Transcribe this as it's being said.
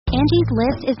Angie's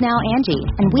List is now Angie,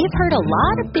 and we've heard a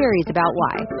lot of theories about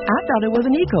why. I thought it was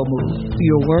an eco move.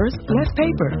 Fewer words, less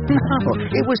paper. No,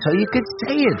 it was so you could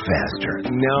say it faster.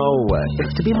 No,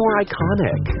 it's to be more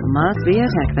iconic. Must be a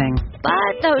tech thing.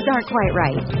 But those aren't quite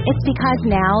right. It's because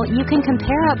now you can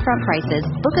compare upfront prices,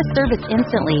 book a service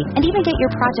instantly, and even get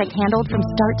your project handled from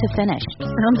start to finish.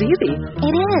 Sounds easy.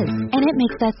 It is, and it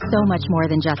makes us so much more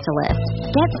than just a list.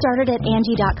 Get started at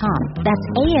Angie.com. That's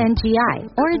ANGI,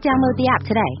 or download the app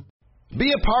today. Be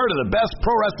a part of the best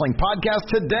pro wrestling podcast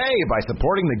today by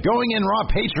supporting the Going In Raw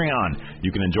Patreon.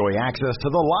 You can enjoy access to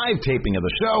the live taping of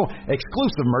the show,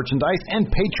 exclusive merchandise,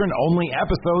 and patron-only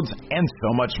episodes, and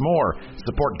so much more.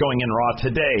 Support Going In Raw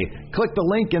today. Click the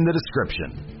link in the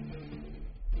description.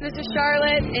 This is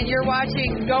Charlotte, and you're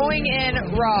watching Going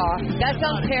In Raw. That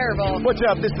sounds terrible. What's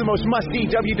up? This is the most must-see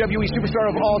WWE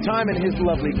superstar of all time and his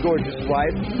lovely, gorgeous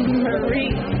wife, Marie.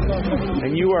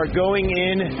 and you are going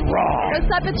in Raw. What's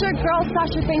up? It's your girl,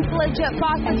 Sasha Banks, Legit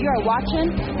Boss, and you are watching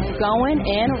Going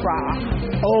In Raw.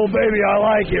 Oh, baby, I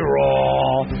like it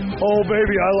raw. Oh,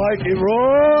 baby, I like it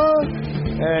raw.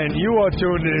 And you are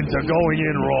tuned in to Going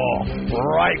In Raw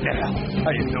right now.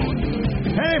 How you doing?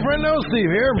 Hey, friendo, Steve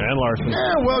here. And Larson.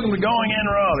 And welcome to Going In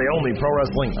Raw, the only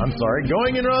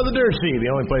Going In Raw, the Dirt Sheet, the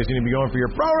only place you need to be going for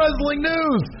your pro wrestling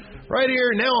news. Right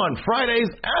here, now on Fridays,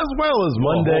 as well as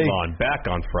Monday. Hold on, back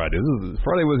on Friday.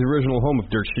 Friday was the original home of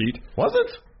Dirt Sheet. Was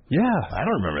it? Yeah. I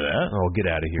don't remember that. Oh,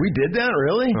 get out of here. We did that,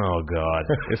 really? Oh, God.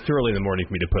 It's too early in the morning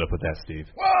for me to put up with that,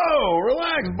 Steve. Whoa,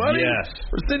 relax, buddy. Yes.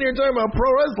 We're sitting here talking about pro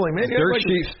wrestling, man. Dirt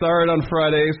Sheet started on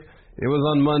Fridays. It was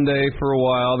on Monday for a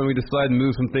while. Then we decided to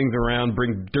move some things around,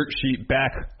 bring Dirt Sheet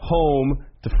back home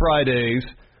to Fridays.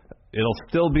 It'll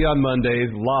still be on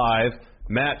Mondays, live.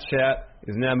 Matt Chat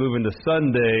is now moving to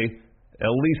Sunday,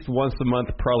 at least once a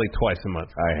month, probably twice a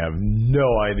month. I have no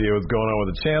idea what's going on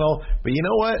with the channel, but you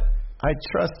know what? I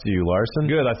trust you, Larson.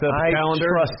 Good. I set up the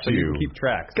calendar trust so you you. can keep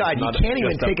track. God, you can't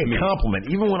even take a compliment.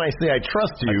 Even when I say I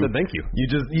trust you. I said thank you. You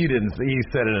didn't. You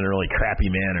said it in a really crappy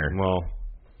manner. Well,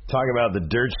 talk about the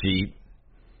Dirt Sheet.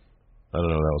 I don't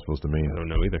know what that was supposed to mean. I don't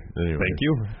know either. Anyway, thank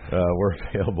you. We're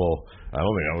available. I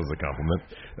don't think that was a compliment.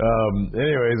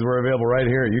 Anyways, we're available right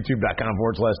here at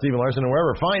youtube.com/Steven Larson, and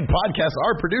wherever fine podcasts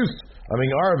are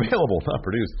are available, not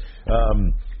produced.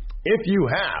 If you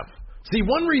have. See,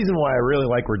 one reason why I really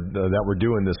like that we're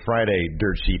doing this Friday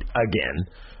Dirt Sheet again,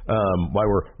 why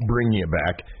we're bringing it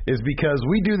back, is because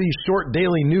we do these short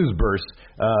daily news bursts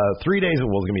 3 days.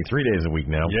 Well, it's going to be 3 days a week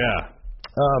now. Yeah.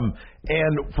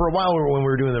 And for a while when we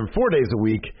were doing them 4 days a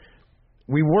week,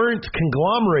 we weren't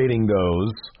conglomerating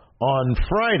those on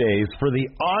Fridays for the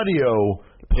audio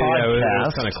podcast. Yeah,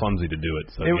 it was kind of clumsy to do it.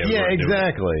 So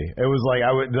exactly. It was like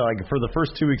for the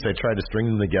first 2 weeks I tried to string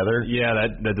them together. Yeah,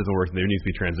 that doesn't work. There needs to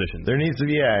be transitions. There needs to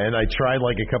be, and I tried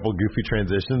like a couple goofy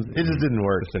transitions. It just didn't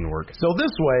work. So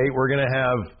this way we're gonna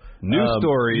have news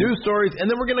stories, and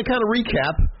then we're gonna kind of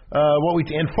recap what we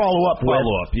and follow up.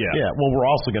 Yeah. Well, we're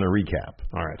also gonna recap.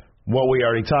 All right. What we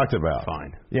already talked about.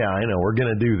 Fine. Yeah, I know. We're going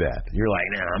to do that. You're like,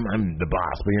 nah, I'm the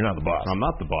boss, but you're not the boss. I'm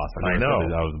not the boss. I know.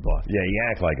 I was the boss. Yeah, you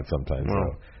act like it sometimes,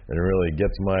 though. And it really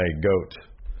gets my goat.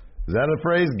 Is that a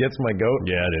phrase? Gets my goat?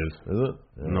 Yeah, it is. Is it?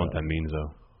 I don't know what that means, though.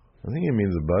 I think it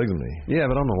means it bugs me. Yeah,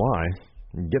 but I don't know why.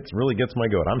 It really gets my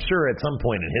goat. I'm sure at some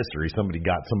point in history somebody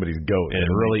got somebody's goat. And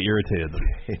it really irritated them.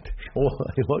 Well,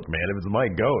 look, man, if it's my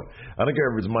goat, I don't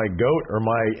care if it's my goat or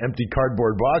my empty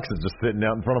cardboard box that's just sitting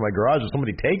out in front of my garage. If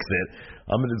somebody takes it,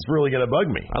 it's really going to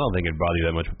bug me. I don't think it'd bother you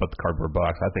that much about the cardboard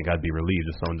box. I think I'd be relieved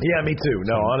if someone Yeah, me too.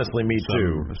 No, honestly, me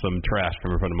too. Some trash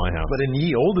from in front of my house. But in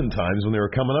ye olden times when they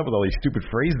were coming up with all these stupid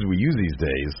phrases we use these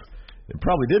days, it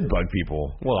probably did bug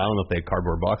people. Well, I don't know if they had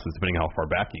cardboard boxes, depending on how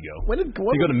far back you go. If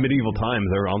you go to medieval times,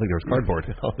 I don't think there was cardboard.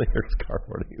 I don't think there was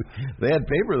cardboard either. They had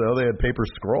paper, though. They had paper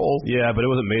scrolls. Yeah, but it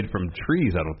wasn't made from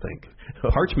trees, I don't think.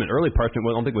 Early parchment,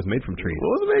 I don't think it was made from trees.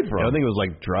 What was it made from? I think it was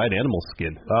like dried animal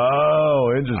skin.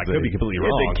 Oh, interesting. I could be completely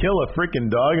wrong. Did they kill a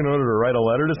freaking dog in order to write a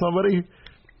letter to somebody?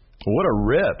 What a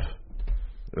rip.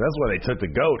 That's why they took the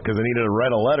goat, because they needed to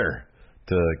write a letter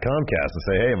to Comcast and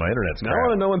say, hey, my internet's crap. I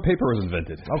want to know when paper was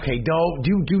invented. Okay, don't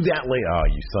do that later. Oh,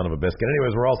 you son of a biscuit.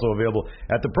 Anyways, we're also available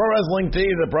at the Pro Wrestling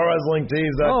Tees at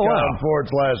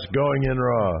ProWrestlingTees.com/Going In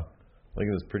Raw. Look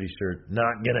at this pretty shirt.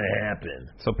 Not going to happen.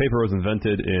 So paper was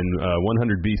invented in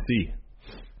 100 BC.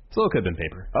 So it could have been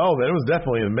paper. Oh, then it was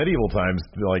definitely in medieval times,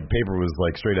 like paper was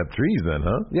like straight up trees then,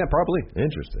 huh? Yeah, probably.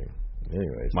 Interesting.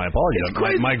 Anyways. My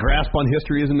apologies. My grasp on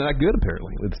history isn't that good,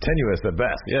 apparently. It's tenuous at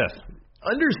best. Yes.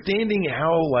 Understanding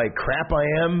how like crap I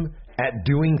am at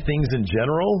doing things in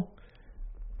general,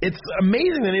 it's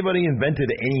amazing that anybody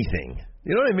invented anything.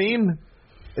 You know what I mean?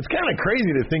 It's kind of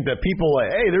crazy to think that people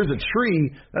like, hey, there's a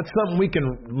tree. That's something we can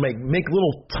make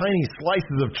little tiny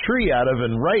slices of tree out of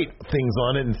and write things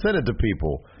on it and send it to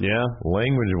people. Yeah.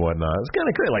 Language and whatnot. It's kind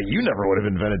of crazy. Like, you never would have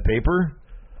invented paper.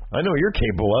 I know you're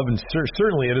capable of, and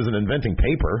certainly it isn't inventing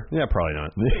paper. Yeah, probably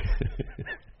not.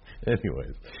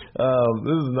 Anyways,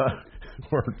 this is not...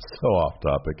 We're so off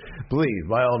topic. Please,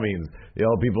 by all means,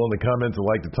 yell people in the comments that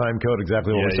like the time code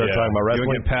exactly when we start talking about wrestling.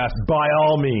 You get past by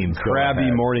all means, crabby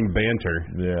morning banter.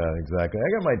 Yeah, exactly. I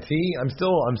got my tea. I'm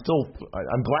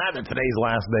glad that today's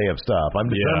last day of stuff. I'm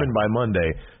determined by Monday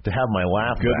to have my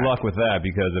laugh. Good luck with that,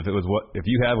 because if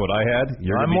you had what I had,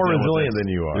 I'm more resilient than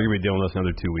you are. You're gonna be dealing with this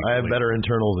another 2 weeks. I have better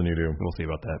internals than you do. We'll see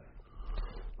about that.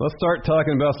 Let's start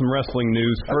talking about some wrestling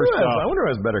news. First off, I wonder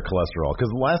who has better cholesterol, because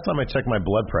the last time I checked my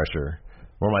blood pressure,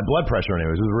 or my blood pressure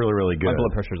anyways, was really, really good. My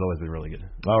blood pressure has always been really good.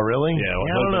 Oh, really? Yeah,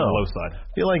 I don't know. On the low side. I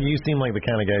feel like you seem like the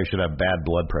kind of guy who should have bad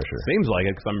blood pressure. Seems like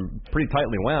it, because I'm pretty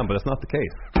tightly wound, but it's not the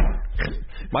case.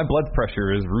 My blood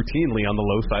pressure is routinely on the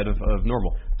low side of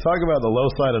normal. Talk about the low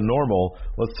side of normal.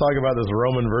 Let's talk about this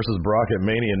Roman versus Brock at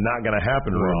Mania not going to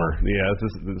happen rumor. Yeah,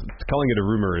 calling it a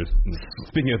rumor is,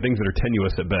 speaking of things that are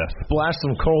tenuous at best. Splash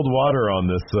some cold water on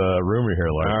this rumor here,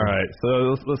 Larry. All right,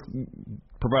 so let's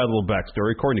provide a little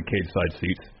backstory. According to Cage Side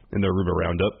Seats in their rumor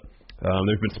roundup,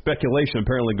 there's been speculation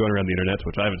apparently going around the internet,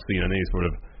 which I haven't seen on any sort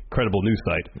of credible news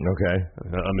site. Okay.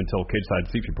 Until Cage Side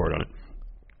Seats report on it.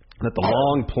 That the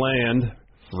long-planned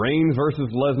Reigns versus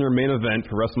Lesnar main event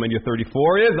for WrestleMania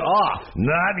 34 is off.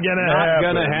 Not gonna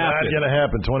happen. Not gonna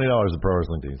happen. $20 at Pro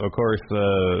Wrestling Tees. Of course,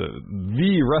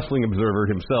 the Wrestling Observer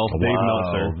himself, Dave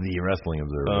Meltzer, the Wrestling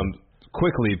Observer,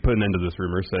 quickly put an end to this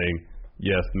rumor, saying,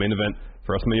 yes, the main event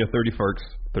for WrestleMania 34th,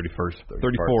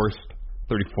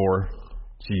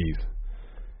 jeez,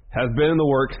 has been in the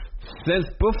works since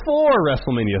before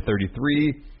WrestleMania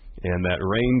 33, and that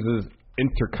Reigns'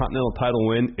 Intercontinental title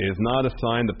win is not a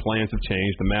sign that plans have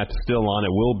changed. The match is still on. It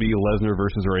will be Lesnar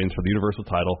versus Reigns for the Universal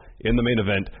title in the main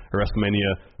event at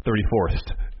WrestleMania 34th.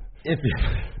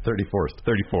 34th.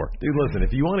 34. Dude, listen,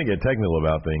 if you want to get technical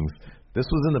about things, this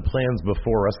was in the plans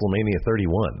before WrestleMania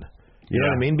 31. You know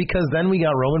what I mean? Because then we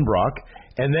got Roman Brock,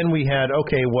 and then we had,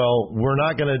 okay, well, we're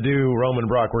not going to do Roman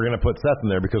Brock. We're going to put Seth in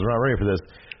there because we're not ready for this.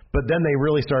 But then they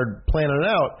really started planning it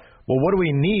out. Well, what do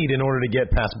we need in order to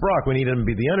get past Brock? We need him to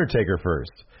be The Undertaker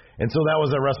first. And so that was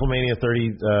at WrestleMania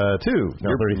 32.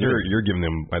 You're giving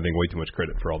them, I think, way too much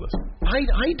credit for all this.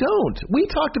 I don't. We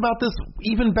talked about this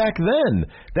even back then.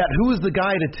 That who is the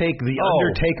guy to take The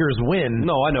Undertaker's win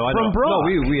from Brock? No,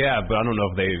 we have, but I don't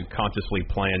know if they consciously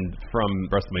planned from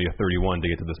WrestleMania 31 to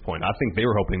get to this point. I think they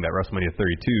were hoping that WrestleMania 32,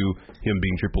 him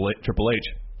being Triple H,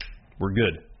 we're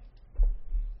good.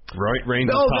 Reigns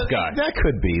is a tough guy. That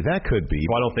could be. Well,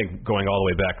 I don't think going all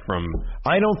the way back from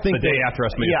the day after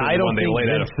WrestleMania 31, they laid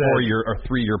out a 4-year or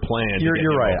 3-year plan.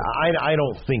 You're right. I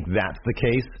don't think that's the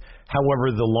case.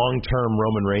 However, the long-term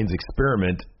Roman Reigns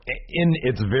experiment, in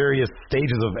its various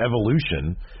stages of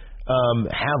evolution,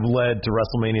 have led to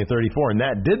WrestleMania 34, and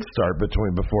that did start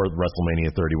before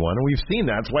WrestleMania 31, and we've seen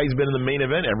that. That's why he's been in the main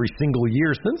event every single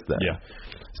year since then. Yeah.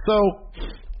 So.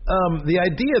 The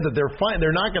idea that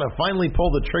they're not going to finally pull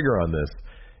the trigger on this,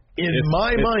 in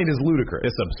my mind, is ludicrous.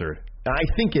 It's absurd. I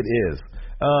think it is.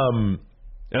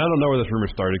 And I don't know where this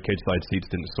rumor started. Cage Side Seats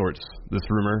didn't source this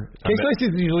rumor. Cage Side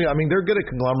Seats usually, they're good at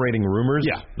conglomerating rumors.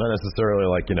 Yeah. Not necessarily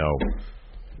like,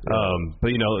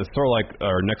 but, it's sort of like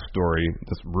our next story,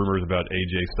 this rumors about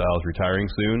AJ Styles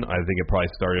retiring soon. I think it probably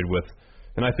started with,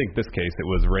 and I think this case, it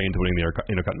was Reigns winning the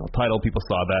Intercontinental title. People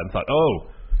saw that and thought,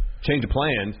 change of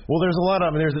plans. Well, there's a lot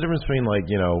of, there's a difference between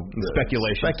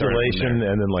speculation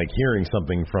and then hearing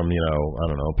something from, I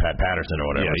don't know, Pat Patterson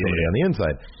or whatever, somebody on the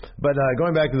inside. But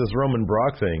going back to this Roman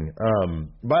Brock thing,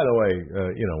 by the way,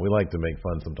 we like to make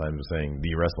fun sometimes of saying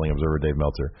the Wrestling Observer, Dave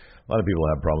Meltzer. A lot of people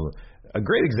have problems. A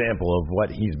great example of what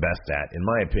he's best at, in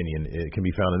my opinion, it can be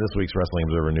found in this week's Wrestling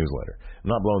Observer newsletter. I'm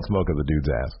not blowing smoke at the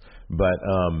dude's ass, but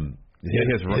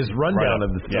his rundown of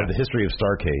the history of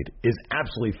Starrcade is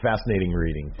absolutely fascinating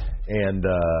reading, and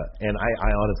I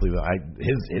honestly,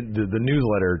 the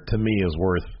newsletter to me is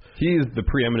worth. He's the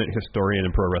preeminent historian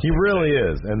in pro wrestling. He really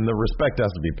is, and the respect has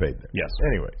to be paid there. Yes.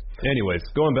 Anyways,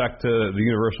 going back to the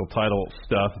Universal title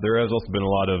stuff, there has also been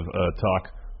a lot of talk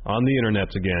on the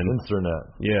internet again. Internet.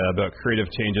 Yeah, about creative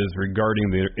changes regarding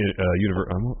the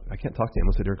I can't talk to you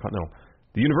unless I do Intercontinental.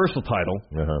 The Universal title,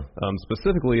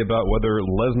 specifically about whether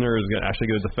Lesnar is actually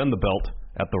going to defend the belt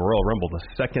at the Royal Rumble, the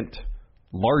second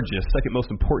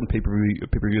most important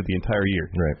pay-per-view of the entire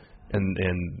year. Right. and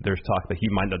there's talk that he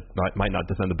might not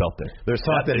defend the belt there. There's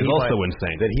talk that is he also might,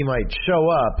 insane. that he might show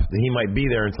up, that he might be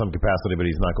there in some capacity, but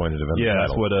he's not going to defend the title. Yeah,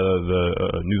 that's what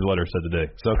the newsletter said today.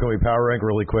 So can we power rank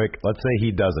really quick? Let's say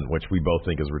he doesn't, which we both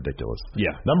think is ridiculous.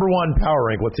 Yeah. Number 1, power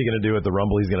rank. What's he going to do at the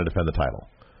Rumble? He's going to defend the title.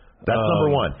 That's number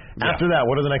 1. After that,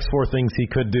 what are the next 4 things he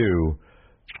could do?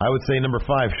 I would say number 5,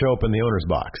 show up in the owner's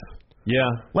box. Yeah.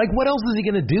 Like, what else is he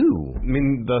going to do? I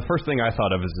mean, the first thing I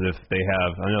thought of is if they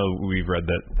have, I know we've read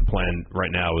that the plan right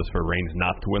now is for Reigns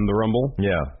not to win the Rumble.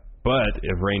 Yeah. But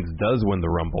if Reigns does win the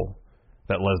Rumble,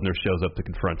 that Lesnar shows up to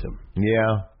confront him.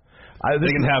 Yeah.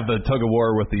 They can have the tug of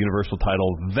war with the Universal title,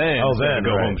 then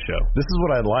go home show. This is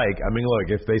what I'd like. I mean, look,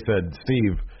 if they said,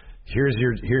 Steve, here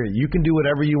you can do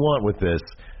whatever you want with this.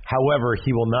 However,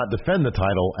 he will not defend the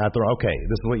title at the. Okay,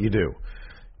 this is what you do: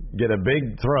 get a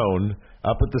big throne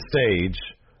up at the stage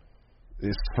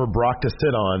for Brock to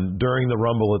sit on during the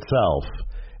Rumble itself,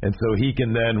 and so he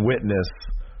can then witness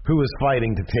who is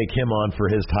fighting to take him on for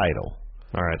his title.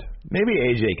 All right. Maybe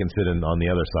AJ can sit in on the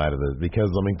other side of it because,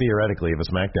 I mean, theoretically, if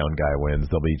a SmackDown guy wins,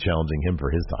 they'll be challenging him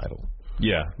for his title.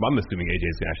 Yeah, I'm assuming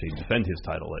AJ's going to actually defend his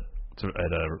title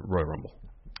at a Royal Rumble.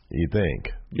 You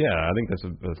think? Yeah, I think that's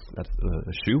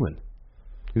a shoo-in.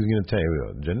 Who's going to tell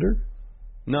you? Jinder?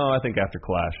 No, I think after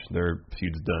Clash, their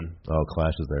feud's done. Oh,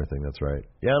 Clash is their thing. That's right.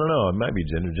 Yeah, I don't know. It might be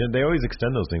Jinder. They always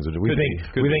extend those things. We think,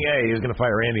 hey, he's going to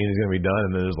fight Randy and he's going to be done,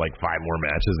 and then there's like 5 more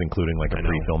matches, including like a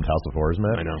pre-filmed House of Horrors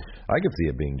match. I know. I could see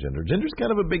it being Jinder. Jinder's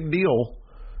kind of a big deal.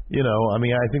 You know, I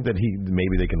mean, I think that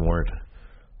maybe they can warrant.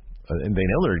 And they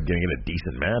know they're going to get a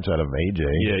decent match out of AJ.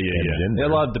 Yeah.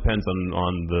 A lot depends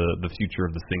on the future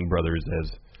of the Singh brothers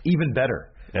as even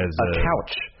better as a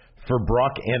couch for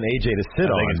Brock and AJ to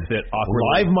sit on. They can sit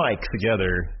awkwardly live mics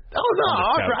together. Oh no,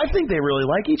 awkward. I think they really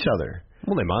like each other.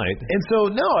 Well, they might. And so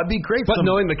no, it'd be great. But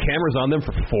knowing the camera's on them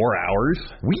for 4 hours,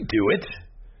 we do it.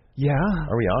 Yeah.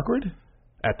 Are we awkward?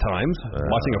 At times,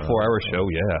 watching a 4-hour show,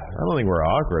 yeah. I don't think we're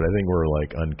awkward. I think we're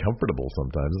like uncomfortable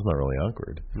sometimes. It's not really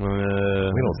awkward.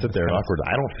 We don't sit there awkward.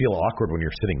 I don't feel awkward when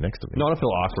you're sitting next to me. No, I don't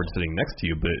feel awkward sitting next to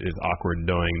you, but it's awkward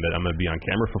knowing that I'm going to be on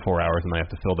camera for 4 hours and I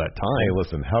have to fill that time. Hey,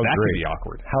 listen, that could be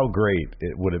awkward. How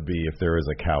great would it be if there was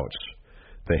a couch?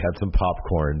 They had some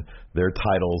popcorn. Their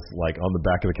titles, like on the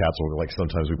back of the capsule, like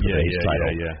sometimes we put each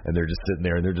title, and they're just sitting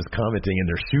there and they're just commenting and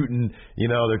they're shooting. You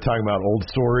know, they're talking about old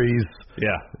stories.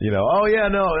 Yeah. You know,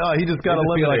 he just got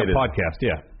eliminated. Like a podcast,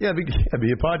 yeah. Yeah, it'd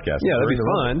be a podcast. Yeah, that'd be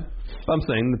fun. I'm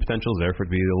saying the potential's there for it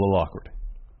to be a little awkward.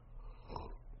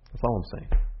 That's all I'm saying.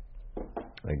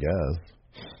 I guess.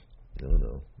 I don't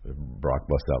know. If Brock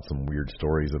busts out some weird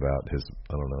stories about his.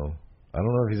 I don't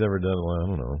know if he's ever done. Well, I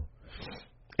don't know.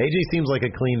 AJ seems like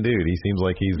a clean dude. He seems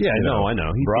like he's. Yeah, I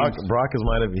know. Brock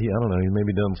might have. I don't know. He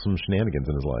maybe done some shenanigans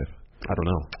in his life. I don't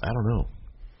know. I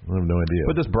have no idea.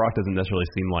 But this Brock doesn't necessarily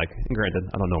seem like. And granted,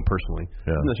 I don't know him personally.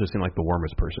 Yeah. Doesn't necessarily seem like the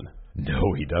warmest person. No,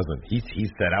 he doesn't.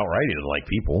 He's said outright he doesn't like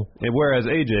people. And whereas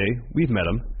AJ, we've met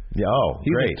him. Yeah.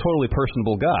 He's great. a totally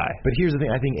personable guy. But here's the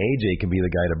thing. I think AJ can be the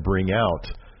guy to bring out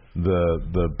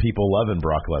the people loving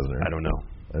Brock Lesnar. I don't know.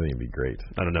 I think it'd be great.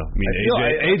 I don't know. I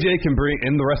mean, AJ can bring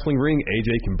in the wrestling ring.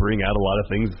 AJ can bring out a lot of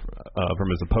things from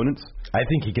his opponents. I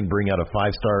think he can bring out a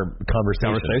 5-star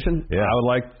conversation. Yeah, I would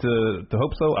like to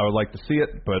hope so. I would like to see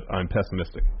it, but I'm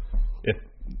pessimistic. If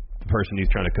the person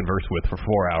he's trying to converse with for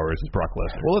 4 hours is Brock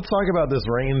Lesnar. Well, let's talk about this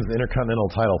Reigns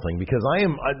Intercontinental title thing because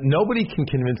nobody can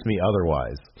convince me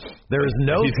otherwise. There is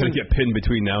no. He's going to get pinned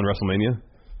between now and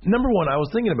WrestleMania. Number one, I was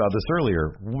thinking about this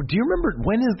earlier. Do you remember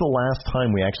when is the last time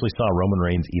we actually saw Roman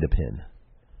Reigns eat a pin?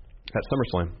 At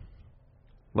SummerSlam.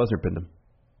 Lesnar pinned him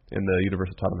in the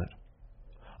Universal title match.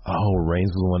 Oh, Reigns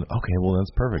was the one. Okay, well,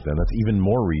 that's perfect then. That's even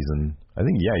more reason. I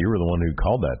think, you were the one who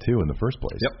called that, too, in the first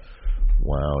place. Yep.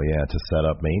 Wow, yeah, to set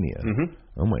up Mania. Mm-hmm.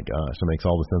 Oh, my gosh. That makes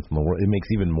all the sense in the world. It makes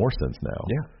even more sense now.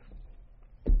 Yeah.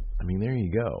 I mean, there you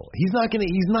go. He's not gonna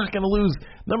lose.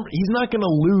 He's not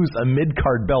gonna lose a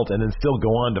mid-card belt and then still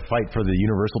go on to fight for the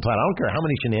Universal title. I don't care how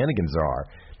many shenanigans there are.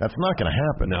 That's not gonna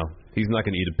happen. No, he's not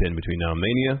gonna eat a pin between now and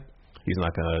Mania. He's not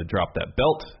gonna drop that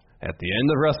belt. At the end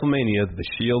of WrestleMania, the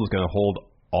Shield is gonna hold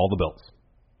all the belts.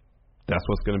 That's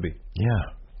what's gonna be. Yeah.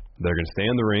 They're gonna stay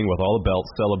in the ring with all the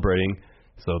belts, celebrating.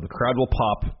 So the crowd will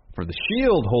pop for the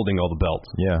Shield holding all the belts.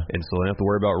 Yeah. And so they don't have to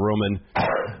worry about Roman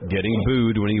getting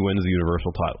booed when he wins the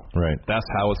Universal title. Right. That's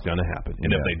how it's going to happen.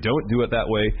 And if they don't do it that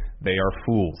way, they are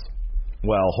fools.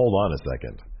 Well, hold on a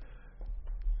second.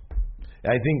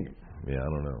 I think, I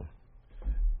don't know.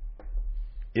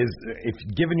 If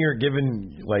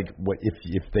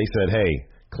they said, hey,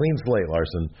 clean slate,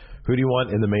 Larson, who do you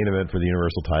want in the main event for the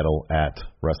Universal title at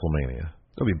WrestleMania?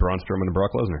 It'll be Braun Strowman and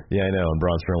Brock Lesnar. Yeah, I know, and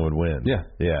Braun Strowman would win. Yeah.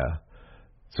 Yeah.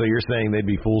 So you're saying they'd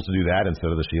be fools to do that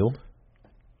instead of the Shield?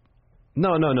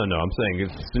 No. I'm saying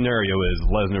if the scenario is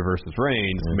Lesnar versus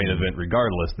Reigns, main event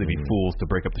regardless, they'd be fools to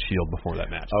break up the Shield before that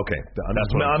match. Okay.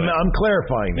 That's what I'm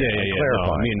clarifying that. Yeah.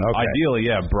 Clarifying. No, I mean, ideally,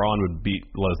 Braun would beat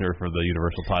Lesnar for the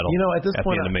Universal title at this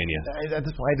point, the end of Mania. At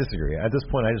this point, I disagree. At this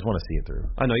point, I just want to see it through.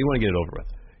 I know, you want to get it over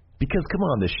with. Because, come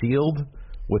on, the Shield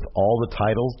with all the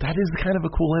titles, that is kind of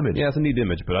a cool image. Yeah, it's a neat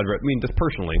image, but just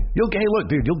personally. You'll get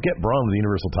Braun the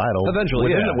Universal title.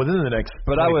 Eventually, within the next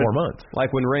 24 months.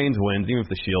 Like when Reigns wins, even if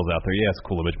the Shield's out there, it's a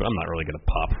cool image, but I'm not really going to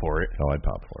pop for it. Oh, I'd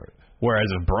pop for it. Whereas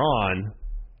if Braun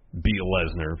beat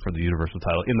Lesnar for the Universal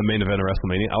title in the main event of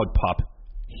WrestleMania, I would pop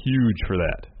huge for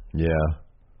that. Yeah,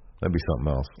 that'd be something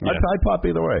else. Yeah. I'd pop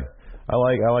either way. I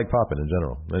like popping in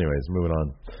general. Anyways, moving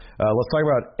on. Let's talk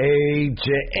about AJ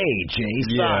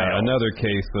Styles. Yeah, another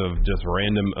case of just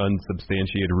random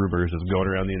unsubstantiated rumors just going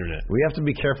around the internet. We have to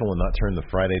be careful and not turn the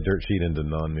Friday dirt sheet into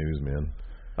non-news, man.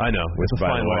 I know. Which, it's a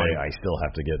by fine the way, line. I still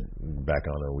have to get back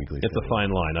on a weekly. It's a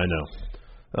fine line, I know.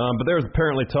 But there was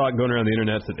apparently talk going around the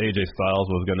internet that AJ Styles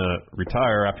was going to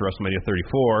retire after WrestleMania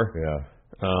 34. Yeah.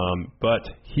 But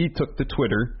he took to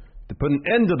Twitter to put an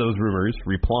end to those rumors,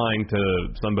 replying to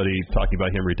somebody talking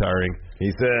about him retiring.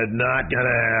 He said, not going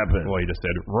to happen. Well, he just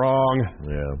said, wrong.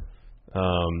 Yeah.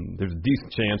 There's a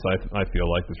decent chance, I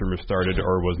feel like, this rumor started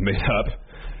or was made up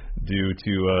due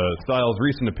to Styles'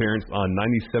 recent appearance on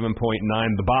 97.9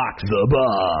 The Box.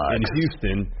 In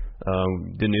Houston.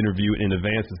 Did an interview in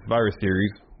advance of Survivor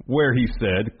Series where he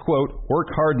said, quote, work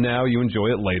hard now, you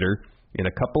enjoy it later. In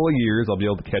a couple of years, I'll be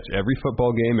able to catch every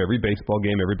football game, every baseball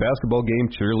game, every basketball game,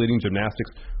 cheerleading,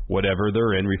 gymnastics, whatever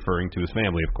they're in, referring to his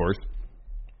family, of course.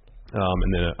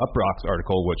 And then an Uproxx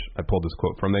article, which I pulled this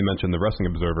quote from, they mentioned the Wrestling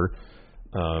Observer,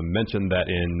 mentioned that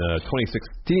in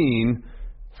 2016,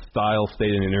 Styles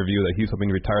stated in an interview that he's hoping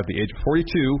to retire at the age of 42.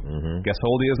 Mm-hmm. Guess how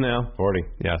old he is now? 40.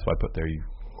 Yeah, that's what I put there. You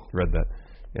read that.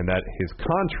 And that his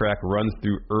contract runs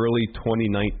through early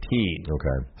 2019.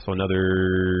 Okay. So another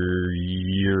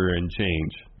year and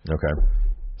change. Okay.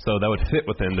 So that would fit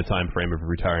within the time frame of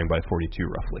retiring by 42,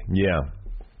 roughly. Yeah.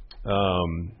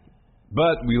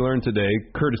 But we learned today,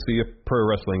 courtesy of Pro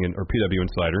Wrestling or PW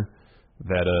Insider,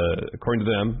 that according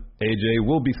to them, AJ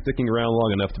will be sticking around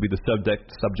long enough to be the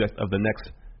subject of the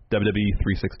next WWE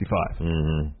 365.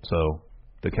 Mm-hmm. So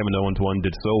the Kevin Owens one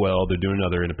did so well, they're doing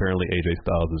another, and apparently AJ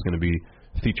Styles is going to be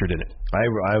featured in it.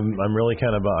 I'm really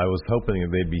kind of I was hoping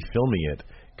that they'd be filming it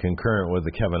concurrent with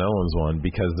the Kevin Owens one,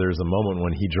 because there's a moment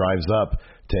when he drives up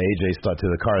to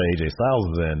the car that AJ Styles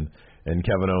is in, and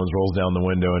Kevin Owens rolls down the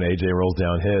window and AJ rolls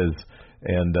down his,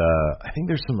 and I think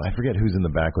there's I forget who's in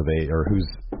the back with who's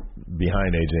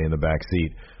behind AJ in the back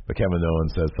seat, but Kevin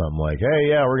Owens says something like, hey,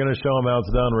 yeah, we're going to show him how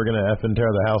it's done, we're going to effing tear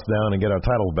the house down and get our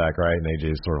titles back, right? And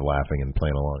AJ's sort of laughing and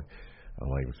playing along. I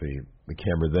like to see the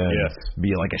camera then be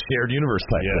like a shared universe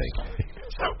type thing.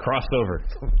 Crossover.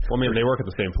 Well, I mean, they work at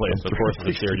the same place, so of course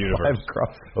it's a shared universe.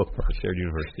 Crossover. A shared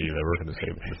universe, Steve. They work at the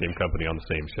same company on the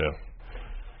same show.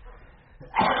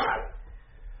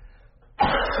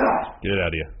 Get it out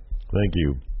of you. Thank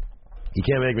you. You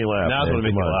can't make me laugh. Now it's going to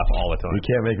make me laugh all the time. You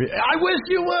can't make me. I wish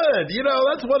you would.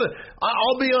 That's what.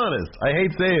 I'll be honest. I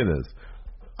hate saying this.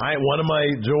 One of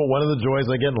the joys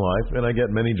I get in life, and I get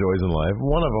many joys in life.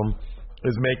 One of them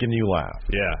is making you laugh.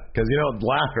 Yeah. Because you don't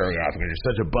laugh very often. You're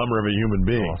such a bummer of a human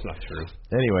being. Oh, that's not true.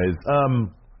 Anyways,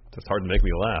 it's hard to make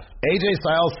me laugh. AJ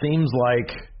Styles seems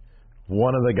like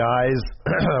one of the guys.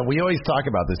 We always talk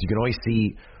about this. You can always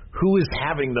see who is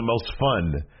having the most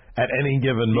fun at any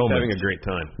given moment. Having a great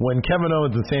time. When Kevin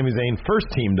Owens and Sami Zayn first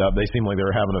teamed up, they seemed like they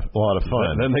were having a lot of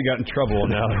fun. Then they got in trouble,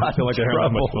 and now they feel like they're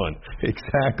having that much fun.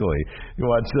 Exactly. You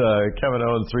watch Kevin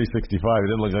Owens 365. It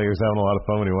didn't look like he was having a lot of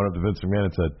fun when he went up to Vince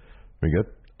McMahon and said, "We good?"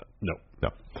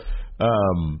 No.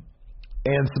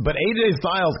 But AJ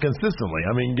Styles consistently,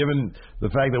 I mean, given the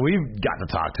fact that we've gotten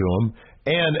to talk to him,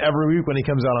 and every week when he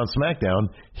comes out on SmackDown,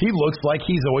 he looks like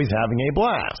he's always having a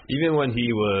blast. Even when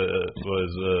he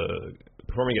was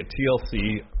performing at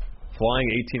TLC, flying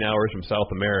 18 hours from South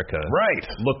America, right,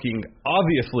 looking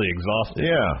obviously exhausted.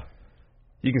 Yeah.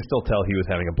 You can still tell he was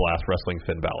having a blast wrestling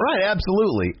Finn Balor. Right,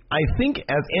 absolutely. I think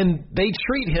and they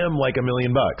treat him like $1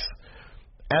 million.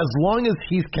 As long as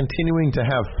he's continuing to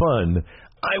have fun,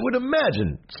 I would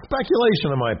imagine,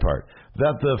 speculation on my part,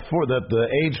 that the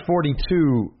age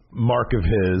 42 mark of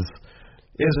his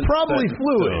is probably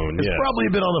fluid. It's probably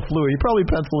a bit on the fluid. He probably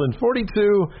penciled in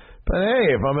 42. But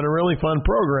hey, if I'm in a really fun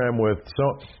program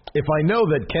if I know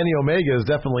that Kenny Omega is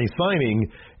definitely signing,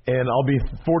 and I'll be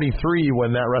 43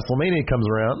 when that WrestleMania comes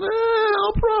around,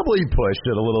 I'll probably push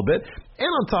it a little bit. And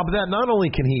on top of that, not only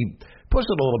can he push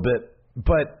it a little bit,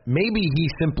 but maybe he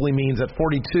simply means at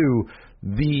 42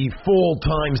 the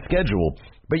full-time schedule.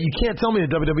 But you can't tell me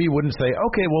the WWE wouldn't say,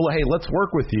 okay, well, hey, let's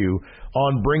work with you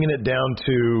on bringing it down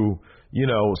to,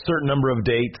 certain number of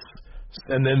dates,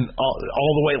 and then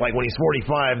all the way, like when he's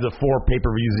 45, the 4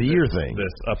 pay-per-views a year thing.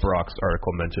 This Uprocks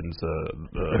article mentions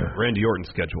Randy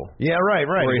Orton's schedule. Yeah, right,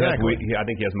 exactly. I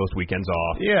think he has most weekends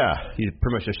off. Yeah. He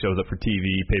pretty much just shows up for TV,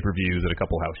 pay-per-views, and a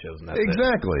couple house shows, and that's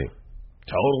exactly. it.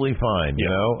 Totally fine, you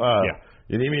know?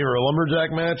 You need me for a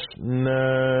lumberjack match? No,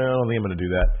 I don't think I'm going to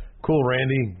do that. Cool,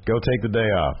 Randy. Go take the day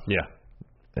off. Yeah.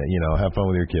 Have fun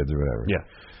with your kids or whatever. Yeah.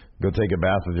 Go take a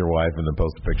bath with your wife and then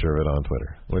post a picture of it on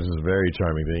Twitter, which is a very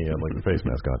charming thing. You have like the face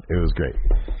mask on. It was great.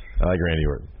 I like Randy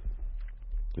Orton.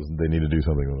 They need to do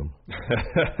something with him.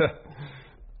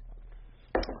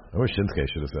 I wish Shinsuke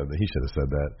should have said that. He should have said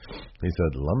that. He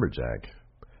said, lumberjack.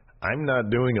 I'm not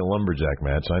doing a lumberjack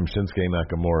match. I'm Shinsuke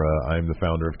Nakamura. I'm the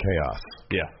founder of Chaos.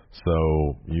 Yeah. So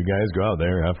you guys go out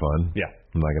there, have fun. Yeah.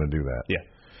 I'm not going to do that. Yeah.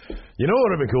 You know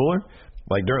what would have been cooler?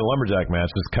 Like during a lumberjack match,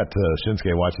 just cut to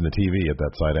Shinsuke watching the TV at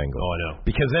that side angle. Oh, I know.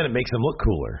 Because then it makes him look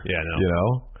cooler. Yeah, I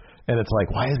know. And it's like,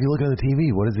 why is he looking at the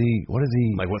TV? What is he?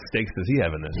 Like, what stakes does he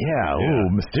have in this? Yeah.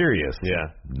 Ooh, mysterious.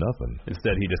 Yeah. Nothing.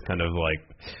 Instead, he just kind of like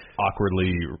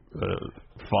awkwardly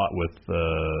fought with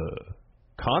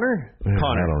Connor. I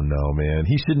don't know, man.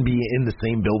 He shouldn't be in the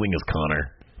same building as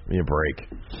Connor. Give me a break.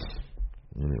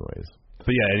 Anyways.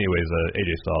 But yeah,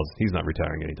 AJ Styles, he's not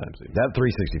retiring anytime soon. That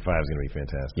 365 is going to be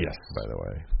fantastic. Yes. By the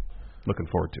way. Looking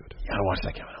forward to it. You got to watch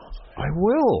that Kevin Owens. I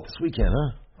will. This weekend,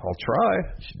 huh? I'll try.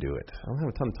 You should do it. I don't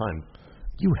have a ton of time.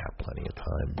 You have plenty of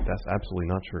time. That's absolutely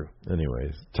not true.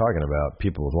 Anyways, talking about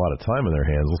people with a lot of time in their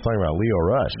hands, let's talk about Lio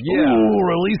Rush. Yeah. Ooh,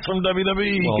 released from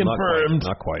WWE, confirmed.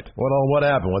 Not quite. What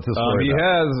happened? What's this story He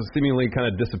about? has seemingly kind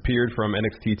of disappeared from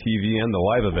NXT TV and the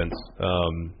live events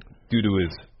due to his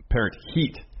apparent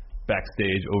heat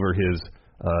backstage over his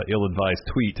ill-advised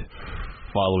tweet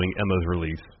following Emma's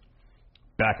release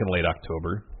back in late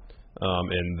October.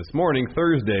 And this morning,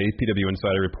 Thursday, PW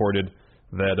Insider reported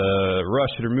that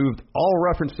Rush had removed all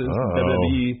references to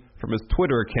WWE from his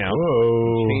Twitter account,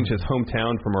 changed his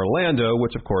hometown from Orlando,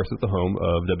 which of course is the home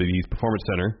of WWE's Performance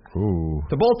Center,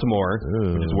 to Baltimore,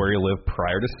 which is where he lived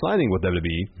prior to signing with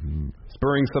WWE,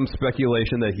 spurring some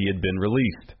speculation that he had been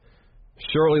released.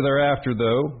 Shortly thereafter,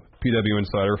 though, PW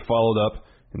Insider followed up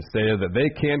and stated that they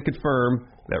can confirm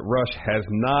that Rush has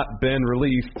not been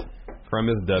released from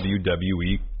his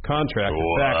WWE contract.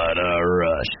 What a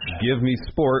Rush. Give Me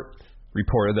Sport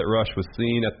reported that Rush was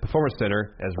seen at the Performance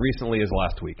Center as recently as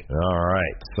last week. All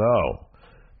right, so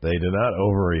they did not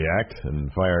overreact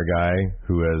and fire a guy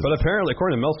who has... But apparently,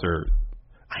 according to Meltzer...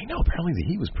 I know, apparently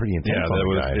he was pretty intense on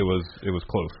the guy. It was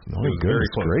close. Oh, it was very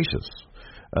close. Gracious.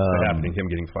 Happening, him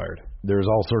getting fired. There's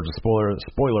all sorts of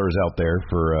spoilers out there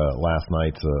for last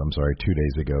night's, 2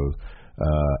 days ago,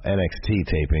 NXT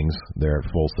tapings. They're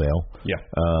at Full Sail. Yeah.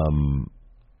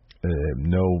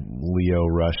 No Lio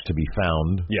Rush to be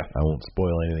found. Yeah. I won't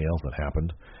spoil anything else that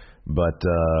happened. But,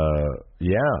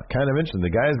 kind of interesting. The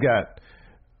guy's got,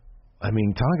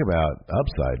 talk about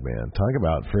upside, man. Talk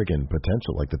about freaking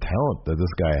potential. Like, the talent that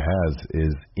this guy has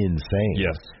is insane.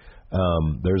 Yes.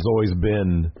 There's always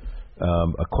been...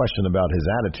 a question about his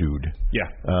attitude. Yeah.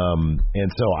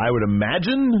 And so I would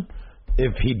imagine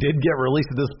if he did get released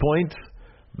at this point,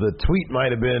 the tweet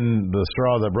might have been the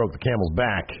straw that broke the camel's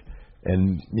back.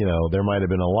 And, there might have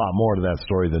been a lot more to that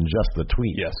story than just the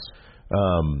tweet. Yes.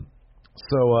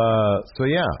 So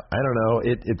yeah, I don't know.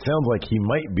 It sounds like he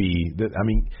might be,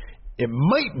 it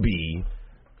might be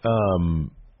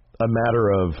a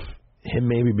matter of him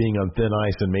maybe being on thin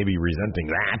ice and maybe resenting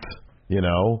that,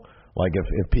 Like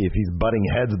if he's butting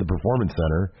heads at the Performance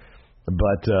Center.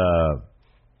 But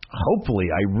hopefully,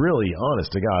 I really,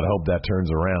 honest to God, hope that turns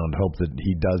around. Hope that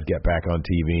he does get back on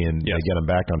TV and they get him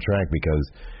back on track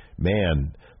because,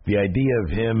 man, the idea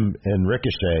of him and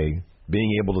Ricochet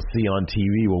being able to see on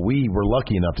TV, what we were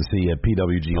lucky enough to see at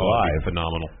PWG Live,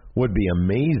 phenomenal, would be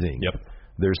amazing. Yep.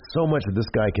 There's so much that this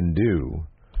guy can do.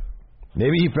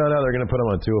 Maybe he found out they're going to put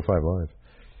him on 205 Live.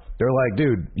 They're like,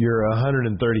 dude, you're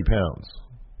 130 pounds.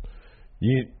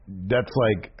 That's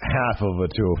like half of a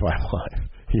 205 Live.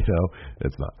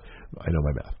 It's not. I know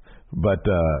my math. But,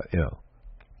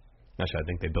 Actually, I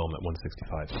think they bill him at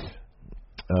 165.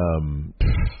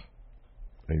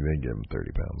 I think they give him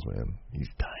 30 pounds, man. He's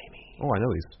tiny. Oh, I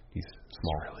know he's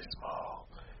small. He's really small.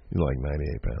 He's like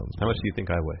 98 pounds. How much do you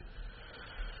think I weigh?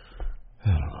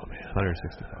 I don't know, man.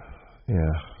 165.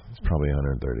 Yeah, it's probably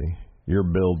 130. You're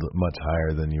billed much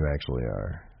higher than you actually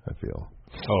are, I feel.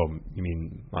 Oh, you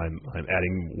mean I'm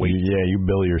adding weight? You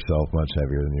bill yourself much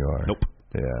heavier than you are. Nope.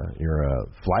 Yeah, you're a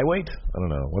flyweight. I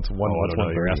don't know. What's one? I What's don't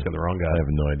know. You're 130? asking the wrong guy. I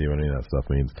have no idea what any of that stuff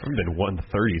means. I've been 130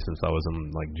 since I was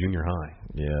in like junior high.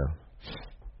 Yeah,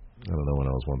 I don't know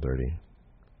when I was 130.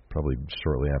 Probably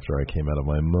shortly after I came out of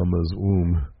my mama's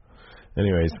womb.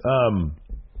 Anyways,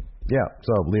 yeah.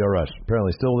 So Lio Rush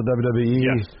apparently still in the WWE.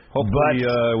 Yes. Hopefully,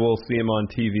 we'll see him on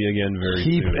TV again very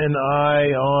keep soon. an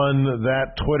eye on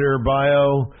that Twitter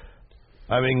bio.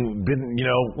 I mean,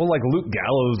 well, like Luke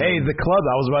Gallows. Hey, the club,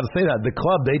 I was about to say that. The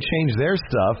club, they changed their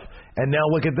stuff, and now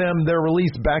look at them. They're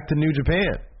released back to New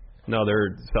Japan. No,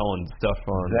 they're selling stuff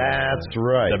on That's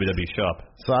right. WWE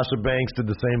Shop. Sasha Banks did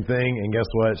the same thing, and guess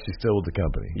what? She's still with the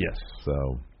company. Yes.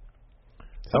 So,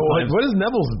 what does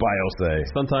Neville's bio say?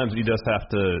 Sometimes you just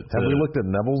have to Have we looked at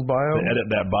Neville's bio? to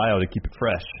edit that bio to keep it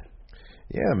fresh.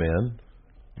 Yeah, man.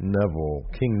 Neville,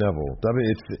 King Neville.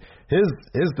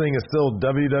 His thing is still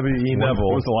WWE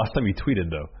Neville. When was the last time he tweeted,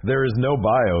 though? There is no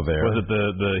bio there. Was it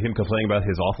the him complaining about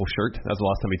his awful shirt? That's the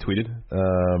last time he tweeted.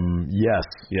 Yes,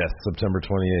 September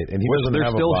 28th, and he doesn't they're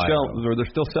have still a bio.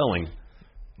 they're still selling.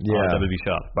 Yeah, on WWE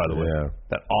Shop, by the way. Yeah.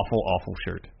 That awful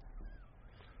shirt.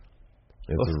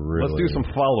 Let's do some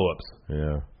follow-ups.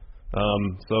 Yeah.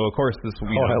 So of course this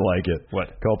week. I like it.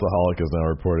 What? Cultaholic is now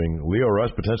reporting Lio Rush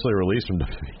potentially released from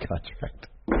WWE contract.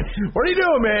 What are you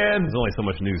doing, man? There's only so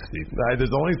much news, Steve.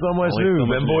 There's only so much news.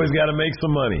 Them boys got to make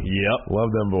some money. Yep. Love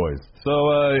them boys. So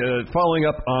following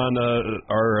up on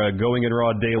our Going in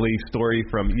Raw Daily story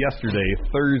from yesterday,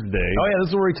 Thursday. Oh yeah, this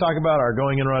is where we talk about our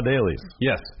Going in Raw dailies.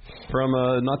 Yes, from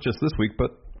not just this week,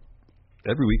 but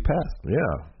every week past.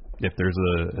 Yeah. If there's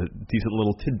a decent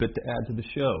little tidbit to add to the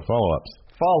show.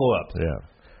 Follow-ups. Yeah.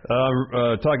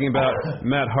 Talking about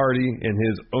Matt Hardy and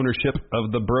his ownership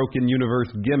of the Broken Universe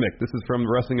gimmick. This is from the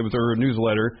Wrestling Observer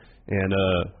newsletter, and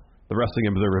the Wrestling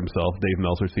Observer himself, Dave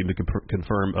Meltzer, seemed to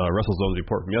confirm WrestleZone's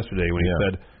report from yesterday when he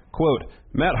said, quote,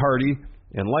 Matt Hardy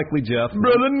and likely Jeff,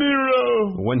 Brother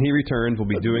Nero, when he returns, will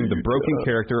be doing the broken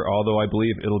character, although I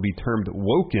believe it'll be termed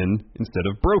woken instead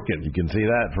of broken. You can see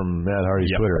that from Matt Hardy's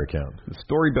Twitter account. The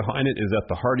story behind it is that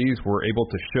the Hardys were able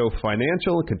to show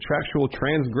financial and contractual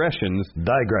digressions.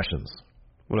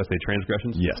 What did I say,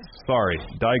 transgressions? Yes. Sorry,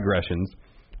 digressions,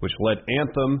 which left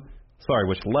Anthem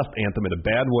in a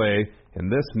bad way, and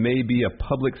this may be a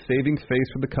public saving face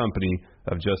for the company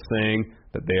of just saying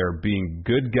that they are being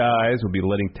good guys, will be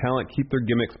letting talent keep their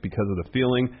gimmicks because of the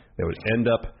feeling they would end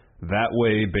up that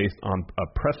way based on a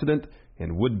precedent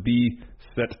and would be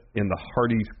set in the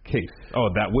Hardys' case. Oh,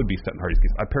 that would be set in Hardys'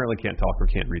 case. I apparently can't talk or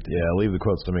can't read today. Yeah, leave the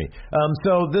quotes to me.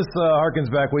 So this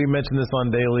harkens back. We mentioned this on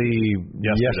Daily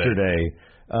yesterday.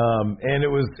 And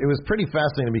it was pretty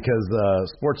fascinating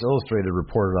because Sports Illustrated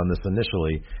reported on this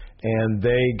initially, and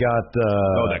they got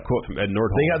that quote from Ed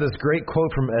Nordholm. They got this great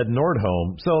quote from Ed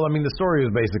Nordholm. So I mean, the story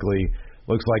is basically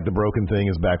looks like the broken thing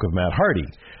is back with Matt Hardy,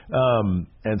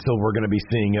 and so we're going to be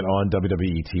seeing it on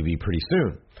WWE TV pretty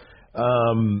soon.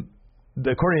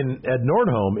 According to Ed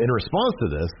Nordholm, in response to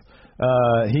this,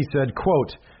 he said,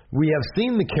 "quote We have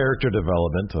seen the character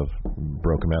development of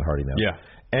broken Matt Hardy now." Yeah.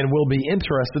 And we'll be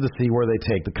interested to see where they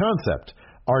take the concept.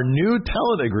 Our new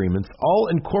talent agreements all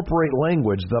incorporate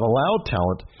language that allow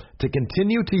talent to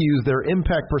continue to use their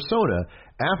Impact persona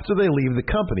after they leave the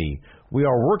company. We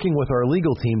are working with our